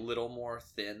 maybe a little more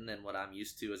thin than what I'm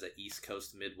used to as a East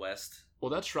Coast Midwest.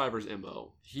 Well, that's Shriver's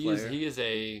MO. He Player. is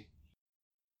a,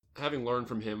 having learned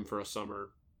from him for a summer,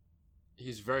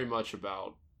 he's very much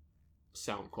about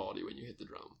sound quality when you hit the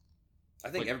drum. I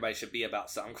think Like- everybody should be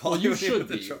about sound Well, quality. you when should hit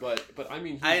the be, drum. but I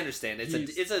mean, I understand. It's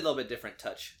he's- a little bit different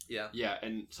touch. Yeah. Yeah,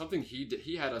 and something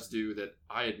he had us do that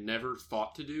I had never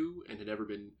thought to do and had never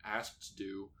been asked to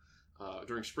do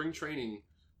during spring training.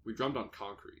 We drummed on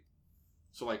concrete,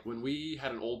 so like when we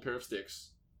had an old pair of sticks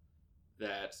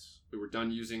that we were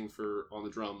done using on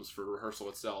the drums for rehearsal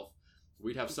itself,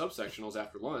 we'd have subsectionals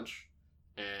after lunch,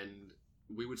 and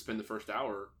we would spend the first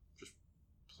hour just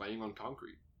playing on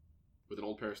concrete with an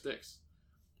old pair of sticks.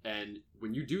 And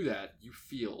when you do that, you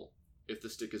feel if the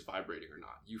stick is vibrating or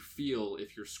not. You feel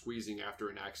if you're squeezing after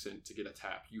an accent to get a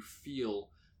tap. You feel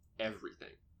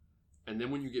everything. And then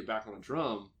when you get back on a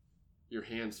drum, your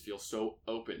hands feel so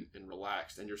open and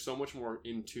relaxed, and you're so much more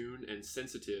in tune and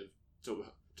sensitive to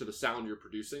the sound you're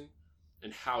producing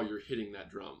and how you're hitting that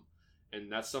drum.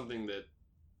 And that's something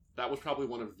that was probably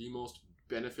one of the most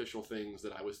beneficial things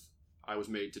that I was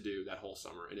made to do that whole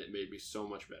summer, and it made me so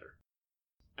much better.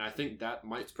 And I think that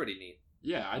might... It's pretty neat.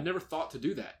 Yeah, I never thought to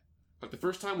do that. Like the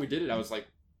first time we did it, I was like,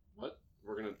 "What?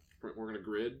 We're gonna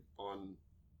grid on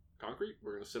concrete?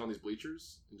 We're gonna sit on these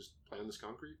bleachers and just play on this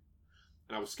concrete?"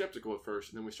 And I was skeptical at first,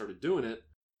 and then we started doing it,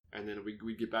 and then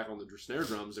we'd get back on the snare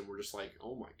drums, and we're just like,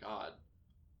 "Oh my god!"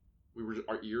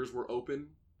 Our ears were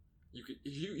open. You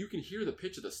can hear the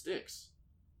pitch of the sticks.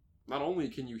 Not only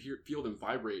can you feel them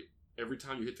vibrate every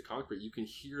time you hit the concrete, you can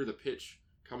hear the pitch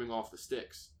coming off the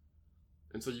sticks.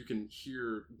 And so you can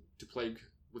hear to play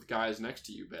with guys next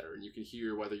to you better, and you can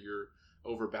hear whether you're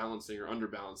overbalancing or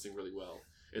underbalancing really well.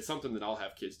 It's something that I'll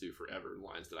have kids do forever in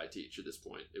lines that I teach at this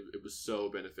point. It was so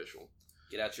beneficial.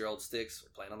 Get out your old sticks.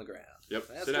 We're playing on the ground. Yep,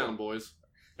 That's sit good. down, boys.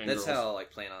 And That's girls. how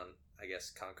like playing on, I guess,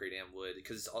 concrete and wood,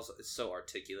 because it's so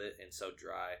articulate and so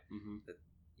dry that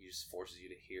it just forces you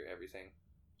to hear everything.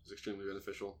 It's extremely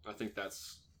beneficial. I think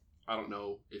I don't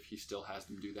know if he still has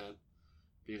them do that.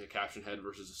 Being a caption head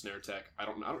versus a snare tech. I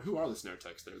don't know. Who are the snare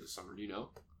techs there this summer? Do you know?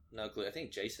 No clue. I think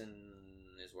Jason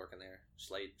is working there.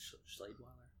 Slade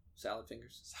Weiler. Salad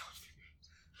fingers.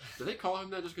 Do they call him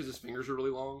that just because his fingers are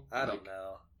really long? I don't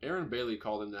know. Aaron Bailey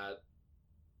called him that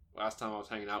last time I was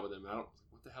hanging out with him.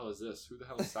 What the hell is this? Who the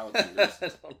hell is Salad Fingers? I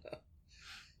don't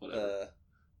know.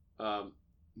 Whatever.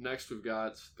 Next, we've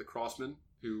got the Crossmen,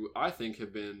 who I think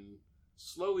have been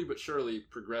slowly but surely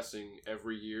progressing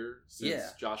every year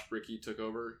since Josh Brickey took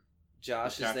over.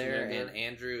 Josh is captain there, there. and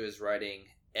Andrew is writing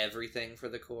everything for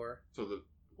the Corps. So the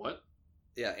what?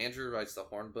 Yeah, Andrew writes the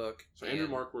horn book. So Andrew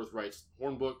Markworth writes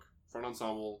horn book, front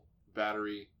ensemble,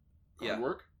 battery, guard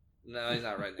work. No, he's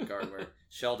not writing the guard work.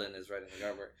 Sheldon is writing the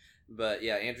guard work. But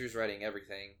yeah, Andrew's writing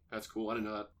everything. That's cool. I didn't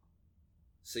know that.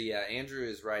 So yeah, Andrew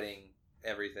is writing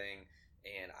everything,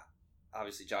 and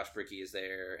obviously Josh Brickey is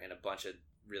there, and a bunch of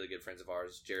really good friends of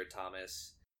ours. Jared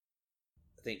Thomas.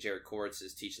 I think Jared Kortz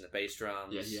is teaching the bass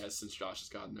drums. Yeah, he has since Josh has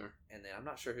gotten there. And then I'm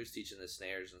not sure who's teaching the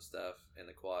snares and stuff and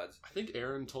the quads. I think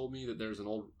Aaron told me that there's a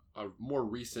more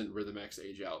recent Rhythm X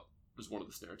Age Out was one of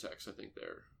the snare techs. I think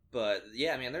there. But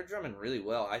yeah, man, they're drumming really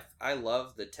well. I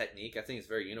love the technique. I think it's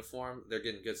very uniform. They're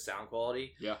getting good sound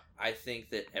quality. Yeah. I think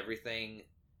that everything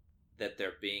that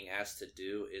they're being asked to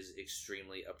do is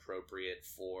extremely appropriate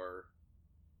for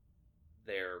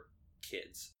their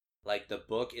kids. Like, the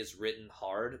book is written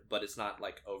hard, but it's not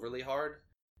like overly hard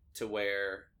to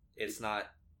where it's not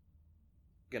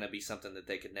going to be something that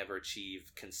they could never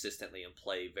achieve consistently and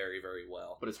play very, very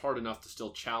well. But it's hard enough to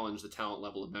still challenge the talent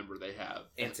level of member they have.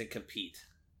 And to compete.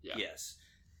 Yeah. Yes.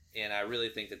 And I really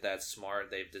think that that's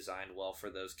smart. They've designed well for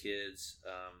those kids.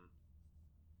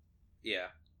 Yeah,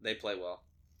 they play well.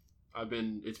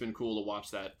 It's been cool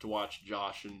to watch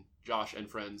Josh and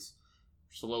friends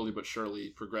slowly but surely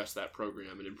progress that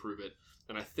program and improve it.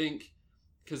 And I think,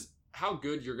 because how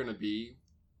good you're going to be,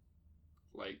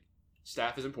 like,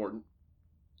 staff is important.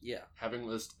 Yeah. Having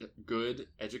this good,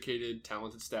 educated,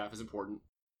 talented staff is important.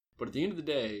 But at the end of the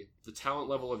day, the talent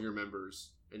level of your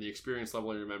members and the experience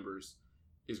level of your members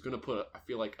is going to put, I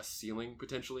feel like, a ceiling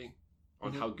potentially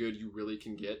on how good you really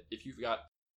can get. If you've got,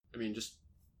 I mean, just,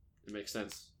 it makes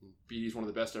sense. BD's one of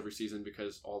the best every season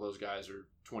because all those guys are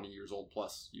 20 years old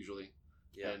plus usually.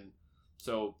 Yeah. And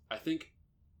so I think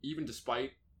even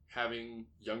despite having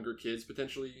younger kids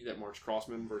potentially that march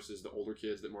Crossmen versus the older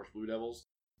kids that march Blue Devils,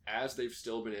 as they've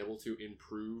still been able to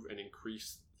improve and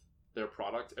increase their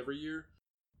product every year,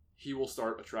 he will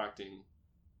start attracting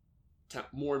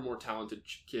more and more talented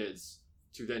kids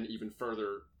to then even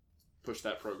further push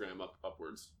that program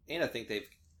upwards. And I think they've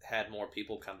had more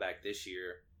people come back this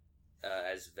year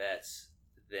as vets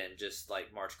than just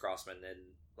like march Crossmen and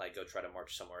like go try to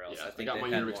march somewhere else. Yeah, I think they got they've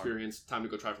 1 had year of more. experience, time to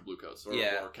go try for Bluecoats or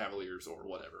Cavaliers or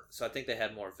whatever. So I think they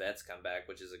had more vets come back,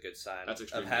 which is a good sign That's of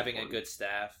extremely having important. a good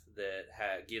staff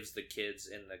that gives the kids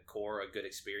in the core a good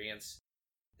experience.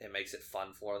 It makes it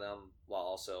fun for them while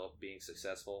also being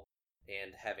successful.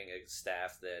 And having a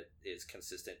staff that is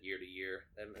consistent year to year,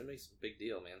 it makes a big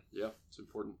deal, man. Yeah, it's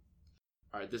important.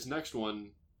 All right, this next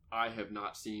one I have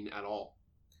not seen at all.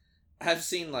 I've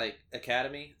seen like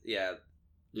Academy, yeah,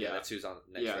 that's who's on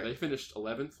next. Yeah, right? they finished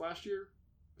 11th last year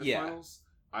at finals.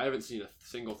 I haven't seen a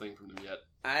single thing from them yet.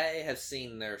 I have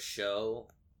seen their show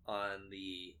on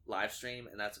the live stream,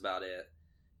 and that's about it.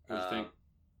 What do you think?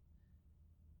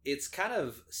 It's kind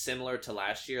of similar to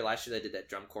last year. Last year they did that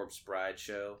Drum Corps Bride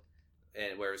show,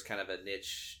 and where it was kind of a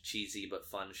niche, cheesy but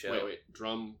fun show. Wait,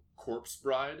 Drum Corpse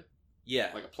Bride? Yeah,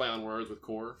 Like a play on words with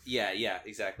core? yeah,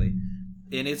 exactly.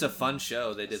 And it's a fun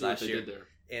show they did last year. Did there.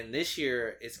 And this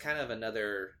year, it's kind of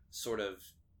another sort of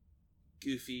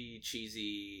goofy,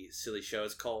 cheesy, silly show.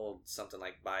 It's called something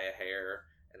like Buy a Hair,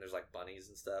 and there's like bunnies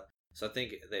and stuff. So I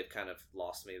think they've kind of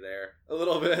lost me there a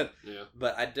little bit. Yeah.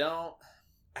 But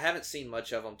I haven't seen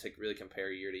much of them to really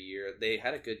compare year to year. They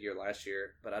had a good year last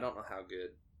year, but I don't know how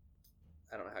good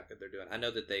they're doing. I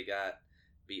know that they got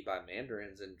beat by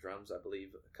Mandarins in drums, I believe,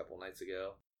 a couple nights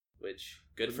ago, which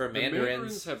good for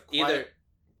Mandarins. Have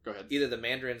Go ahead. Either the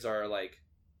Mandarins are like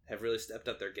have really stepped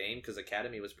up their game because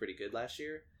Academy was pretty good last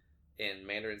year, and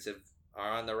Mandarins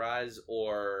are on the rise,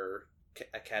 or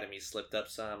Academy slipped up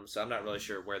some. So I'm not really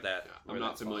sure where that. I'm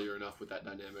not familiar enough with that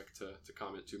dynamic to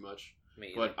comment too much.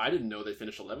 Me but I didn't know they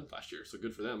finished 11th last year, so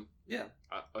good for them. Yeah.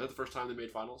 Was that the first time they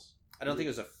made finals? I don't think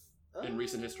it was in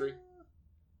recent history.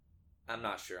 I'm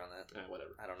not sure on that.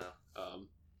 Whatever. I don't know.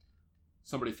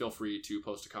 Somebody feel free to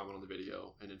post a comment on the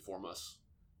video and inform us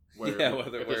whether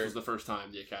this was the first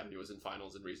time the Academy was in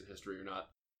finals in recent history or not.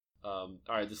 All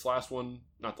right, this last one,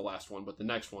 not the last one, but the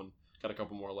next one, got a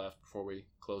couple more left before we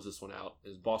close this one out,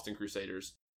 is Boston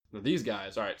Crusaders. Now these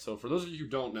guys, all right, so for those of you who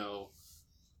don't know,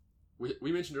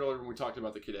 we mentioned earlier when we talked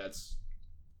about the cadets,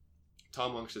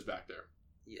 Tom Monks is back there.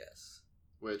 Yes.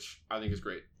 Which I think is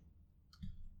great.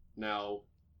 Now,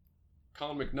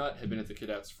 Colin McNutt had been at the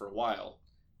cadets for a while,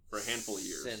 for a handful of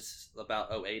years. Since about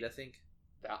 2008, I think.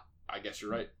 Yeah, I guess you're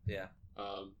right. Yeah.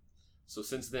 So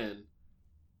since then,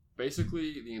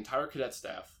 basically the entire cadet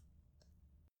staff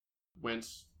went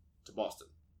to Boston.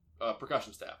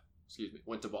 Percussion staff,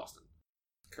 went to Boston.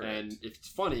 Correct. And it's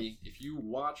funny, if you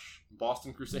watch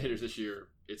Boston Crusaders this year,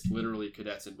 it's literally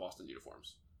cadets in Boston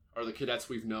uniforms. Or the cadets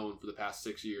we've known for the past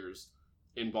 6 years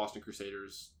in Boston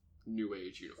Crusaders New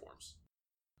Age uniforms.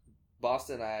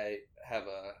 Boston, I have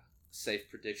a safe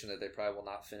prediction that they probably will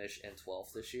not finish in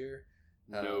 12th this year.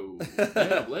 No. they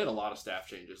had a lot of staff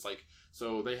changes.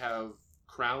 So they have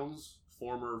Crown's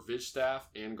former Viz staff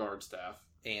and guard staff.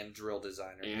 And drill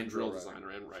designer. And drill designer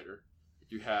and writer.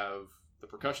 You have the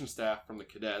percussion staff from the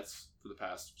cadets for the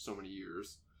past so many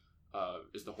years.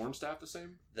 Is the horn staff the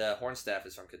same? The horn staff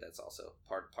is from cadets also.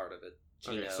 Part of it.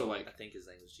 Gino, okay, so I think his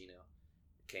name was Gino,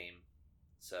 came.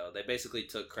 So they basically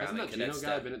took Crown Hasn't and that cadet Gino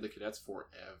staff. guy been at the cadets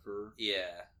forever?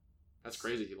 Yeah. That's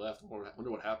crazy he left. I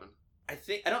wonder what happened. I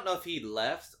don't know if he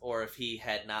left or if he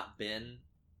had not been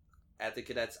at the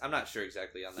cadets. I'm not sure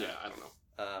exactly on that. Yeah, I don't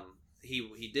know.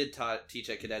 He did teach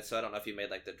at cadets, so I don't know if he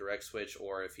made like the direct switch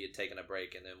or if he had taken a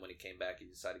break and then when he came back he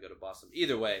decided to go to Boston.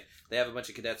 Either way, they have a bunch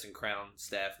of cadets and Crown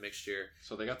staff mixture.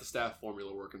 So they got the staff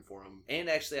formula working for them. And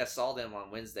actually, I saw them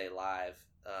on Wednesday live.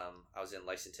 I was in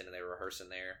Lexington and they were rehearsing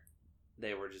there.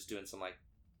 They were just doing some like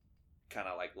kind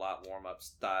of like lot warm up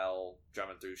style,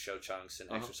 drumming through show chunks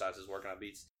and exercises, working on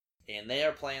beats. And they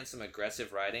are playing some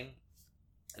aggressive writing.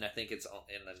 And I think it's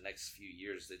in the next few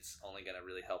years, it's only going to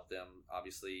really help them.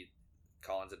 Obviously,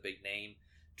 Colin's a big name,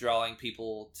 drawing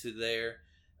people to there.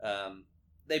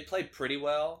 They played pretty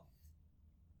well.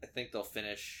 I think they'll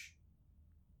finish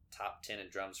top 10 in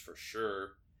drums for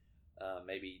sure.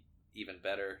 Maybe even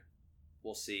better.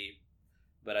 We'll see.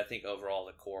 But I think overall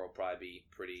the core will probably be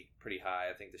pretty high.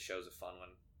 I think the show's a fun one.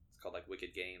 called like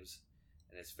Wicked Games,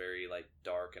 and it's very like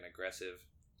dark and aggressive.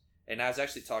 And I was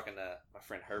actually talking to my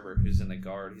friend Herbert, who's in the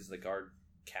guard. He's the guard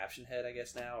caption head, I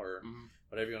guess now, or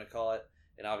whatever you want to call it.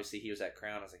 And obviously he was at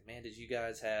Crown. I was like, man, did you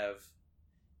guys have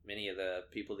many of the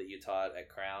people that you taught at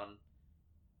Crown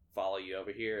follow you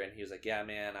over here? And he was like, yeah,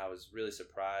 man, I was really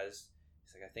surprised.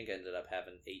 He's like, I think I ended up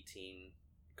having 18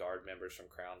 guard members from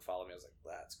Crown follow me. I was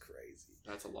like, that's crazy.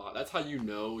 That's a lot. That's how you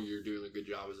know you're doing a good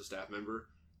job as a staff member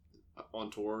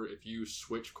on tour. If you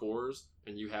switch corps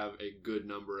and you have a good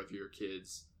number of your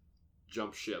kids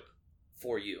jump ship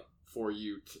for you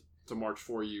to march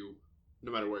for you,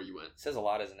 no matter where you went. It says a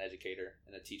lot as an educator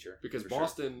and a teacher. Because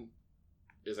Boston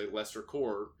is a lesser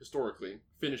corps historically,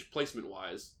 finished placement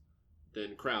wise,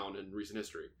 than Crown in recent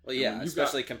history. Well, yeah,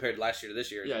 especially compared to last year to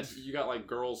this year. Yeah, you got like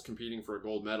girls competing for a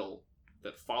gold medal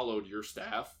that followed your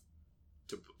staff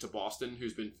to Boston, who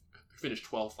finished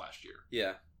 12th last year.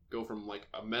 Yeah, go from like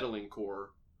a medaling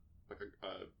corps, like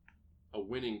a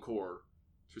winning corps,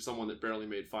 to someone that barely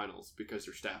made finals because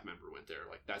their staff member went there.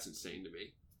 Like, that's insane to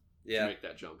me. Yeah, to make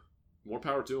that jump. More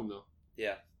power to them, though.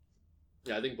 Yeah.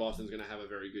 Yeah, I think Boston's going to have a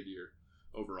very good year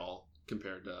overall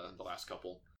compared to the last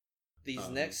couple. These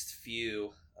next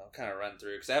few, I'll kind of run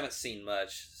through because I haven't seen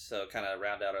much. So kind of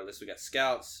round out our list. We got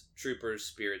Scouts, Troopers,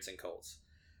 Spirits, and Colts.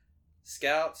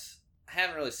 Scouts, I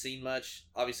haven't really seen much.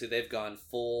 Obviously, they've gone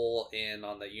full in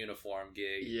on the uniform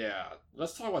gig. Yeah,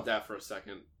 let's talk about that for a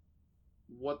second.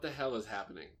 What the hell is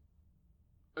happening?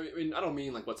 I mean, I don't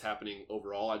mean like what's happening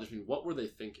overall. I just mean, what were they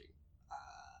thinking?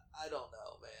 I don't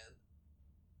know, man.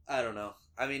 I don't know.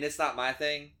 I mean, it's not my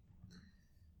thing.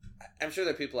 I'm sure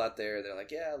there are people out there. They're like,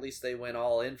 yeah, at least they went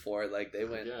all in for it. Like they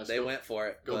went for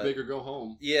it. Go big or go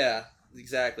home. Yeah,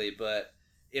 exactly. But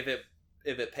if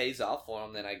it pays off for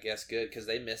them, then I guess good, because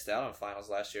they missed out on finals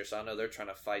last year. So I know they're trying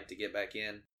to fight to get back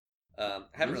in. I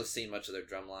haven't really seen much of their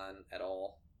drumline at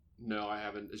all. No, I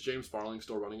haven't. Is James Sparling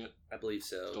still running it? I believe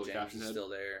so. Still James is still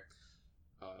there.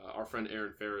 Our friend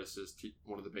Aaron Ferris is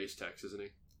one of the bass techs, isn't he?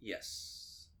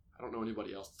 Yes. I don't know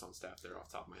anybody else that's on staff there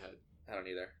off the top of my head. I don't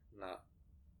either. Not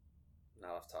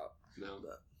off top. No.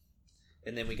 But.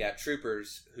 And then we got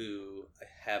Troopers, who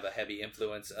have a heavy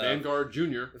influence of Vanguard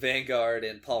Jr. Vanguard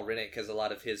and Paul Rennick, because a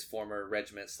lot of his former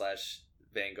regiment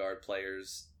 / Vanguard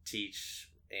players teach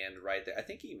and write there. I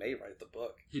think he may write the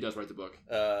book. He does write the book.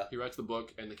 He writes the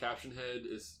book, and the caption head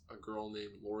is a girl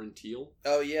named Lauren Teal.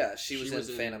 Oh, yeah. She was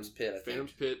in Phantom's Pit, I think.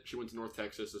 Phantom's Pit. She went to North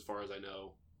Texas, as far as I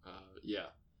know. Yeah.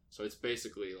 So it's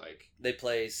basically like... They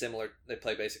play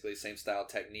basically the same style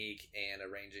technique and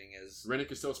arranging as...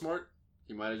 Rennick is so smart,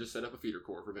 he might have just set up a feeder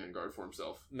corps for Vanguard for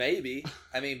himself. Maybe.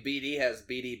 I mean, BD has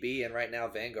BDB, and right now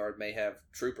Vanguard may have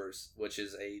Troopers, which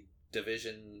is a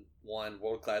Division I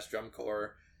world-class drum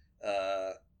corps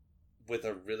with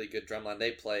a really good drumline.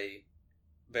 They play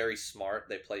very smart.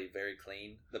 They play very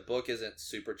clean. The book isn't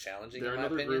super challenging, They're in my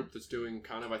another opinion. group that's doing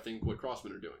kind of, I think, what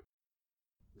Crossmen are doing.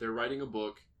 They're writing a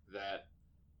book that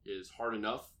is hard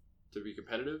enough to be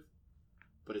competitive,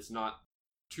 but it's not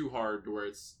too hard to where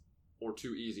it's, or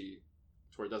too easy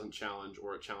to where it doesn't challenge,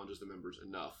 or it challenges the members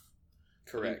enough.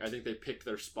 Correct. I think they picked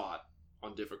their spot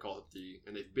on difficulty,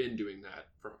 and they've been doing that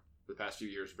for the past few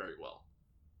years very well.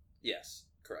 Yes,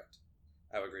 correct.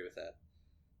 I would agree with that.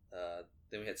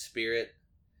 Then we had Spirit,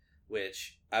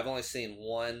 which I've only seen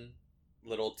one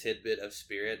little tidbit of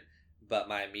Spirit, but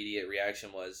my immediate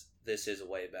reaction was, this is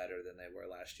way better than they were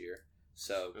last year.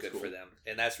 So That's good cool. for them.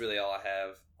 And that's really all I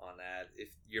have on that. If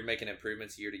you're making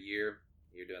improvements year to year,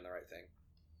 you're doing the right thing.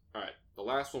 All right, the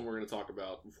last one we're going to talk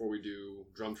about before we do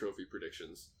drum trophy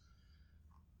predictions.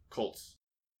 Colts.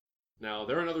 Now,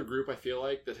 they're another group, I feel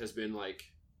like, that has been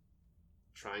like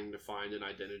trying to find an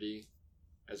identity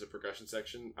as a percussion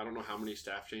section. I don't know how many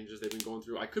staff changes they've been going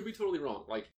through. I could be totally wrong.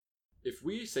 Like, if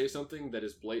we say something that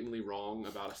is blatantly wrong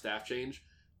about a staff change,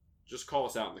 just call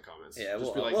us out in the comments. Yeah,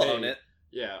 just we'll own it.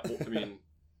 Yeah, well, I mean,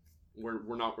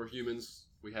 we're humans.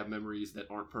 We have memories that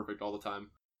aren't perfect all the time.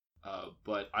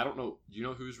 But I don't know. Do you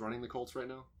know who's running the Colts right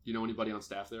now? Do you know anybody on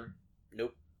staff there?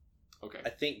 Nope. Okay. I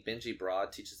think Benji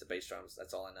Broad teaches the bass drums.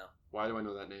 That's all I know. Why do I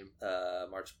know that name?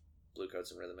 March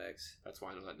Bluecoats and Rhythm X. That's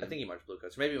why I know that name. I think he marched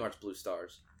Bluecoats. Maybe he marched Blue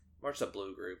Stars. Marched a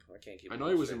blue group. I can't keep. I know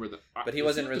he was in Rhythm, but he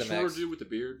was in Rhythm The shorter X. dude with the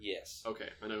beard. Yes. Okay,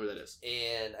 I know who that is.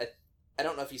 And I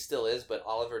don't know if he still is, but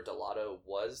Oliver Delato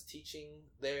was teaching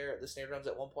there the snare drums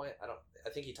at one point. I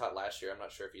think he taught last year. I'm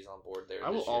not sure if he's on board there.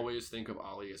 I will always think of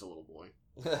Ollie as a little boy.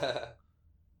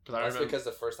 That's because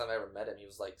the first time I ever met him, he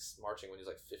was like marching when he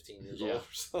was like 15 years old or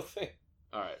something.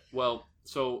 All right. Well,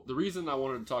 so the reason I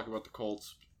wanted to talk about the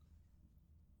Colts,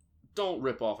 don't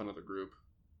rip off another group.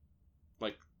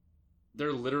 Like,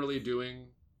 they're literally doing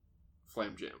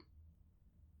Flam Jam.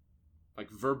 like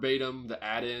verbatim the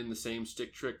add-in, the same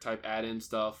stick trick type add-in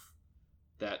stuff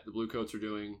that the Bluecoats are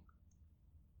doing.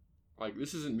 Like,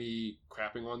 this isn't me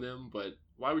crapping on them, but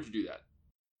why would you do that?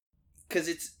 Because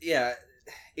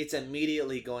it's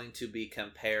immediately going to be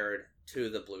compared to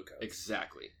the Bluecoats.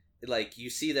 Exactly. Like,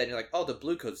 you see that and you're like, oh, the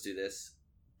Bluecoats do this,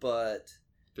 but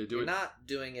you're not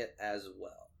doing it as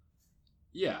well.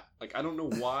 Yeah, like, I don't know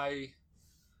why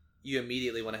you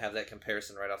immediately want to have that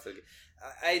comparison right off the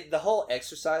the whole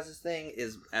exercises thing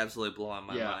is absolutely blowing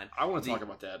my mind. I want to talk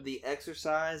about that. The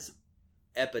exercise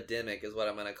epidemic is what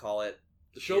I'm going to call it.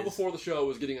 The show before the show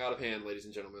was getting out of hand, ladies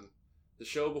and gentlemen. The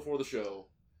show before the show.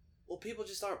 Well, people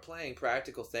just aren't playing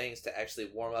practical things to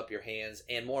actually warm up your hands,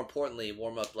 and more importantly,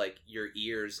 warm up like your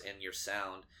ears and your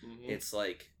sound. Mm-hmm. It's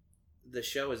like the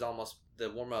show is almost, the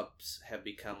warm ups have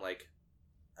become like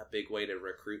a big way to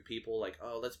recruit people. Like,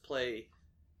 oh, let's play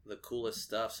the coolest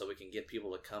stuff so we can get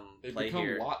people to come play here.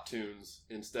 They become lot tunes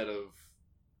instead of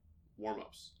warm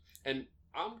ups, and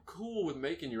I'm cool with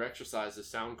making your exercises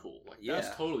sound cool. Like,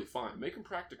 that's totally fine. Make them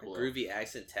practical. A groovy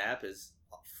accent tap is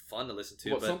fun to listen to.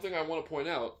 But something I want to point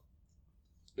out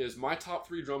is my top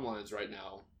 3 drum lines right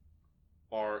now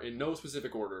are, in no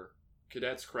specific order,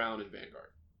 Cadets, Crown, and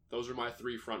Vanguard. Those are my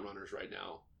 3 front runners right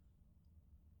now.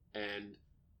 And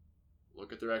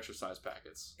look at their exercise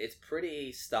packets. It's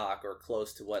pretty stock, or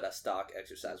close to what a stock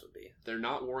exercise would be. They're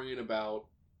not worrying about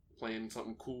playing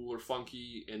something cool or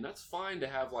funky, and that's fine to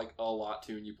have like a lot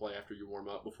tune you play after you warm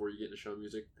up before you get into show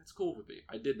music. That's cool with me.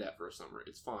 I did that for a summer.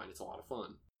 It's fine. It's a lot of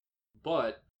fun.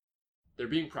 But they're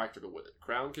being practical with it.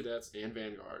 Crown, Cadets, and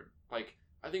Vanguard. Like,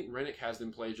 I think Rennick has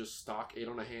them play just stock 8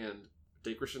 on a hand,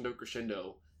 decrescendo,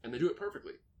 crescendo, and they do it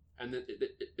perfectly. And then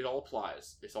it all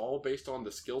applies. It's all based on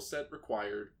the skill set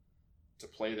required to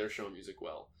play their show music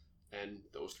well. And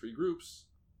those 3 groups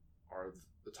are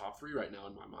the top 3 right now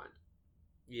in my mind.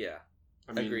 Yeah,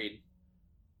 I mean, agreed.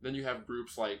 Then you have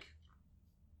groups like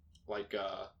I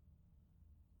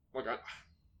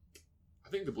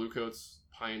think the Bluecoats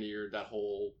pioneered that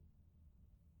whole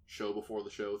show before the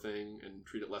show thing and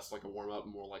treat it less like a warm-up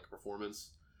and more like a performance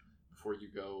before you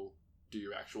go do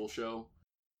your actual show.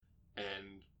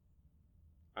 And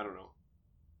I don't know.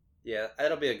 Yeah,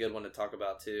 that'll be a good one to talk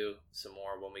about too, some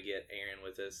more when we get Aaron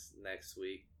with us next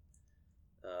week,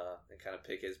 and kind of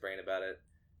pick his brain about it.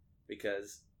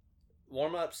 Because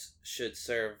warm-ups should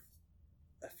serve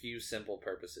a few simple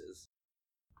purposes.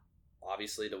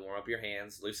 Obviously, to warm up your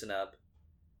hands, loosen up,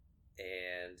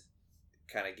 and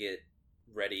kind of get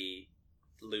ready,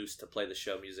 loose to play the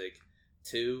show music.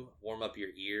 2, warm up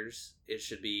your ears. It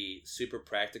should be super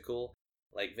practical.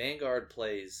 Like, Vanguard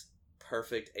plays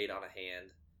perfect 8 on a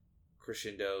hand,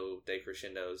 crescendo,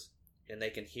 decrescendos, and they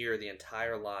can hear the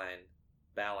entire line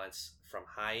balance from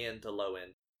high end to low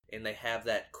end. And they have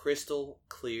that crystal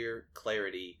clear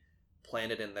clarity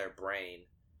planted in their brain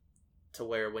to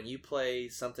where when you play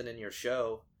something in your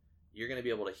show, you're going to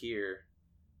be able to hear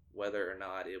whether or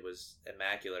not it was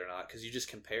immaculate or not, because you just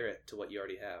compare it to what you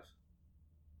already have.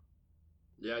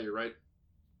 Yeah, you're right.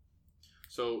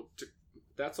 So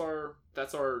that's our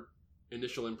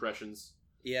initial impressions.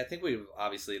 Yeah, I think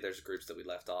there's groups that we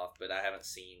left off, but I haven't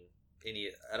seen any.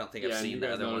 I don't think I've seen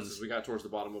the other ones. We got towards the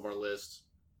bottom of our list.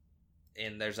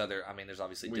 And there's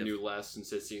obviously... We knew less and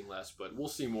said seen less, but we'll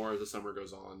see more as the summer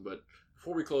goes on. But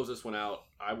before we close this one out,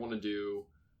 I want to do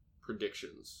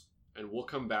predictions. And we'll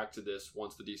come back to this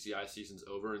once the DCI season's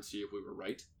over and see if we were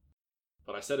right.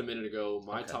 But I said a minute ago,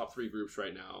 my top 3 groups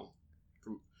right now...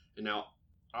 And now,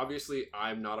 obviously,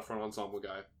 I'm not a front ensemble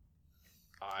guy.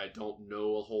 I don't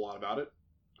know a whole lot about it.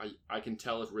 I can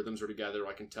tell if rhythms are together.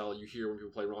 I can tell you hear when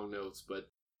people play wrong notes. But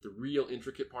the real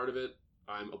intricate part of it,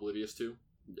 I'm oblivious to.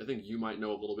 I think you might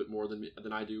know a little bit more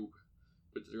than I do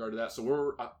with regard to that.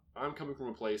 So I'm coming from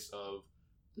a place of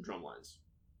the drum lines.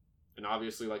 And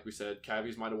obviously, like we said,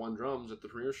 Cavies might have won drums at the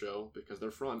premiere show because their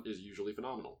front is usually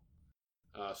phenomenal.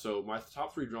 So my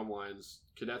top 3 drum lines,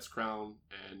 Cadets, Crown,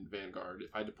 and Vanguard.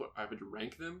 If I had to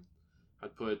rank them,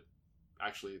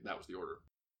 actually, that was the order.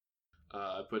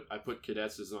 I put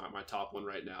Cadets as my top one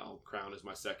right now, Crown is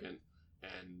my second,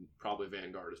 and probably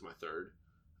Vanguard is my third.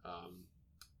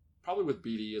 Probably with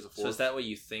BD as a fourth. So is that what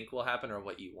you think will happen, or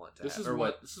what you want to happen?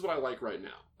 This is what I like right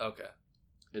now. Okay.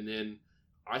 And then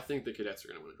I think the Cadets are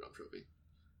going to win a drum trophy.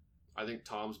 I think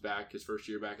Tom's back, his first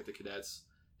year back at the Cadets.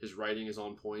 His writing is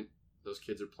on point. Those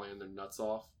kids are playing their nuts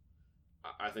off.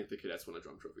 I think the Cadets win a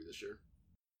drum trophy this year.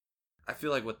 I feel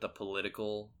like with the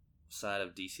political side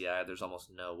of DCI, there's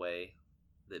almost no way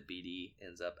that BD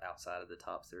ends up outside of the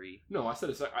top 3. No, I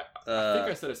said I think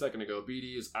I said a second ago,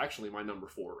 BD is actually my number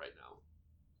 4 right now.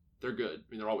 They're good. I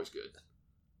mean, they're always good.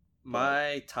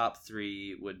 My top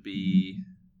 3 would be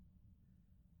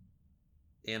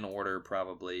in order,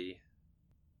 probably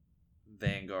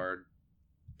Vanguard,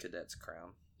 Cadets,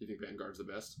 Crown. Do you think Vanguard's the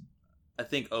best? I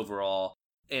think overall,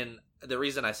 and the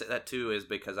reason I say that too is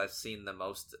because I've seen the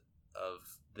most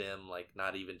of them, like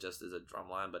not even just as a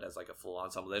drumline, but as like a full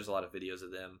ensemble. There's a lot of videos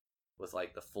of them with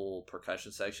like the full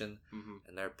percussion section,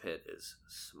 and their pit is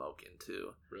smoking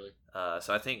too. Really?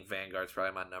 So I think Vanguard's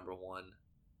probably my number one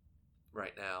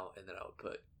right now, and then I would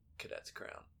put Cadets,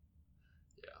 Crown.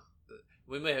 Yeah,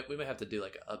 we may have to do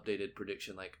like an updated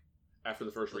prediction, like after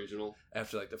the first regional,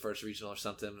 after the first regional or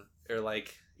something, or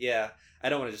like I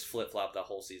don't want to just flip flop the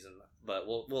whole season, but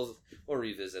we'll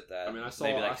revisit that. I mean, I saw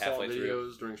halfway videos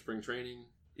through. during spring training.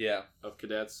 Yeah, of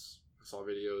cadets. I saw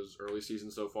videos early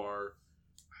season so far.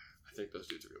 I think those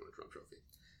dudes are going to win a drum trophy.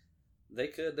 They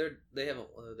could. They haven't.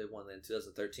 They won in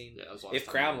 2013. Yeah, if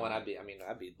Crown won, I'd be.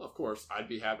 Of course, I'd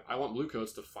be happy. I want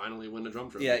Bluecoats to finally win a drum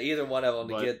trophy. Yeah, either one of them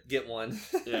to get one.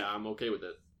 Yeah, I'm okay with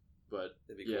it. But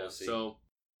it'd be cool to see. So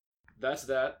that's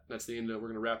that. That's the end. We're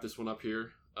going to wrap this one up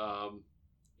here.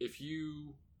 If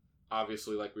you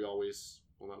obviously, like we always,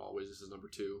 well, not always. This is number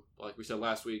 2. But like we said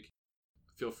last week,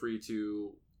 feel free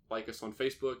to like us on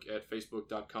Facebook at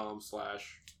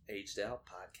facebook.com/Aged Out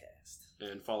Podcast.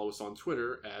 And follow us on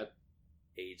Twitter at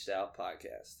Aged Out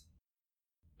Podcast.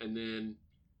 And then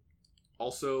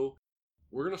also,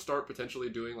 we're going to start potentially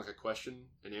doing like a question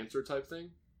and answer type thing.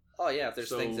 Oh, yeah. If there's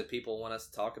things that people want us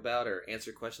to talk about or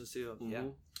answer questions to, yeah.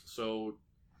 So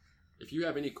if you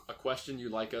have a question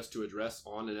you'd like us to address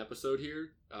on an episode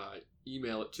here,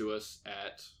 email it to us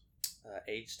at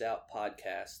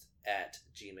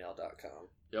agedoutpodcast@gmail.com.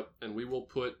 Yep, and we will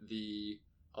put a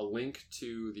link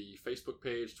to the Facebook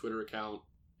page, Twitter account,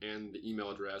 and the email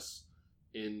address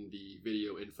in the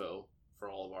video info for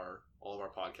all of our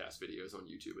podcast videos on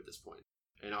YouTube at this point.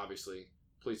 And obviously,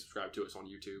 please subscribe to us on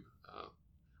YouTube.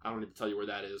 I don't need to tell you where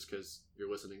that is because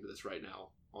you're listening to this right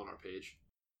now on our page.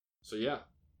 So yeah,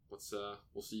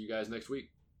 we'll see you guys next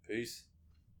week. Peace.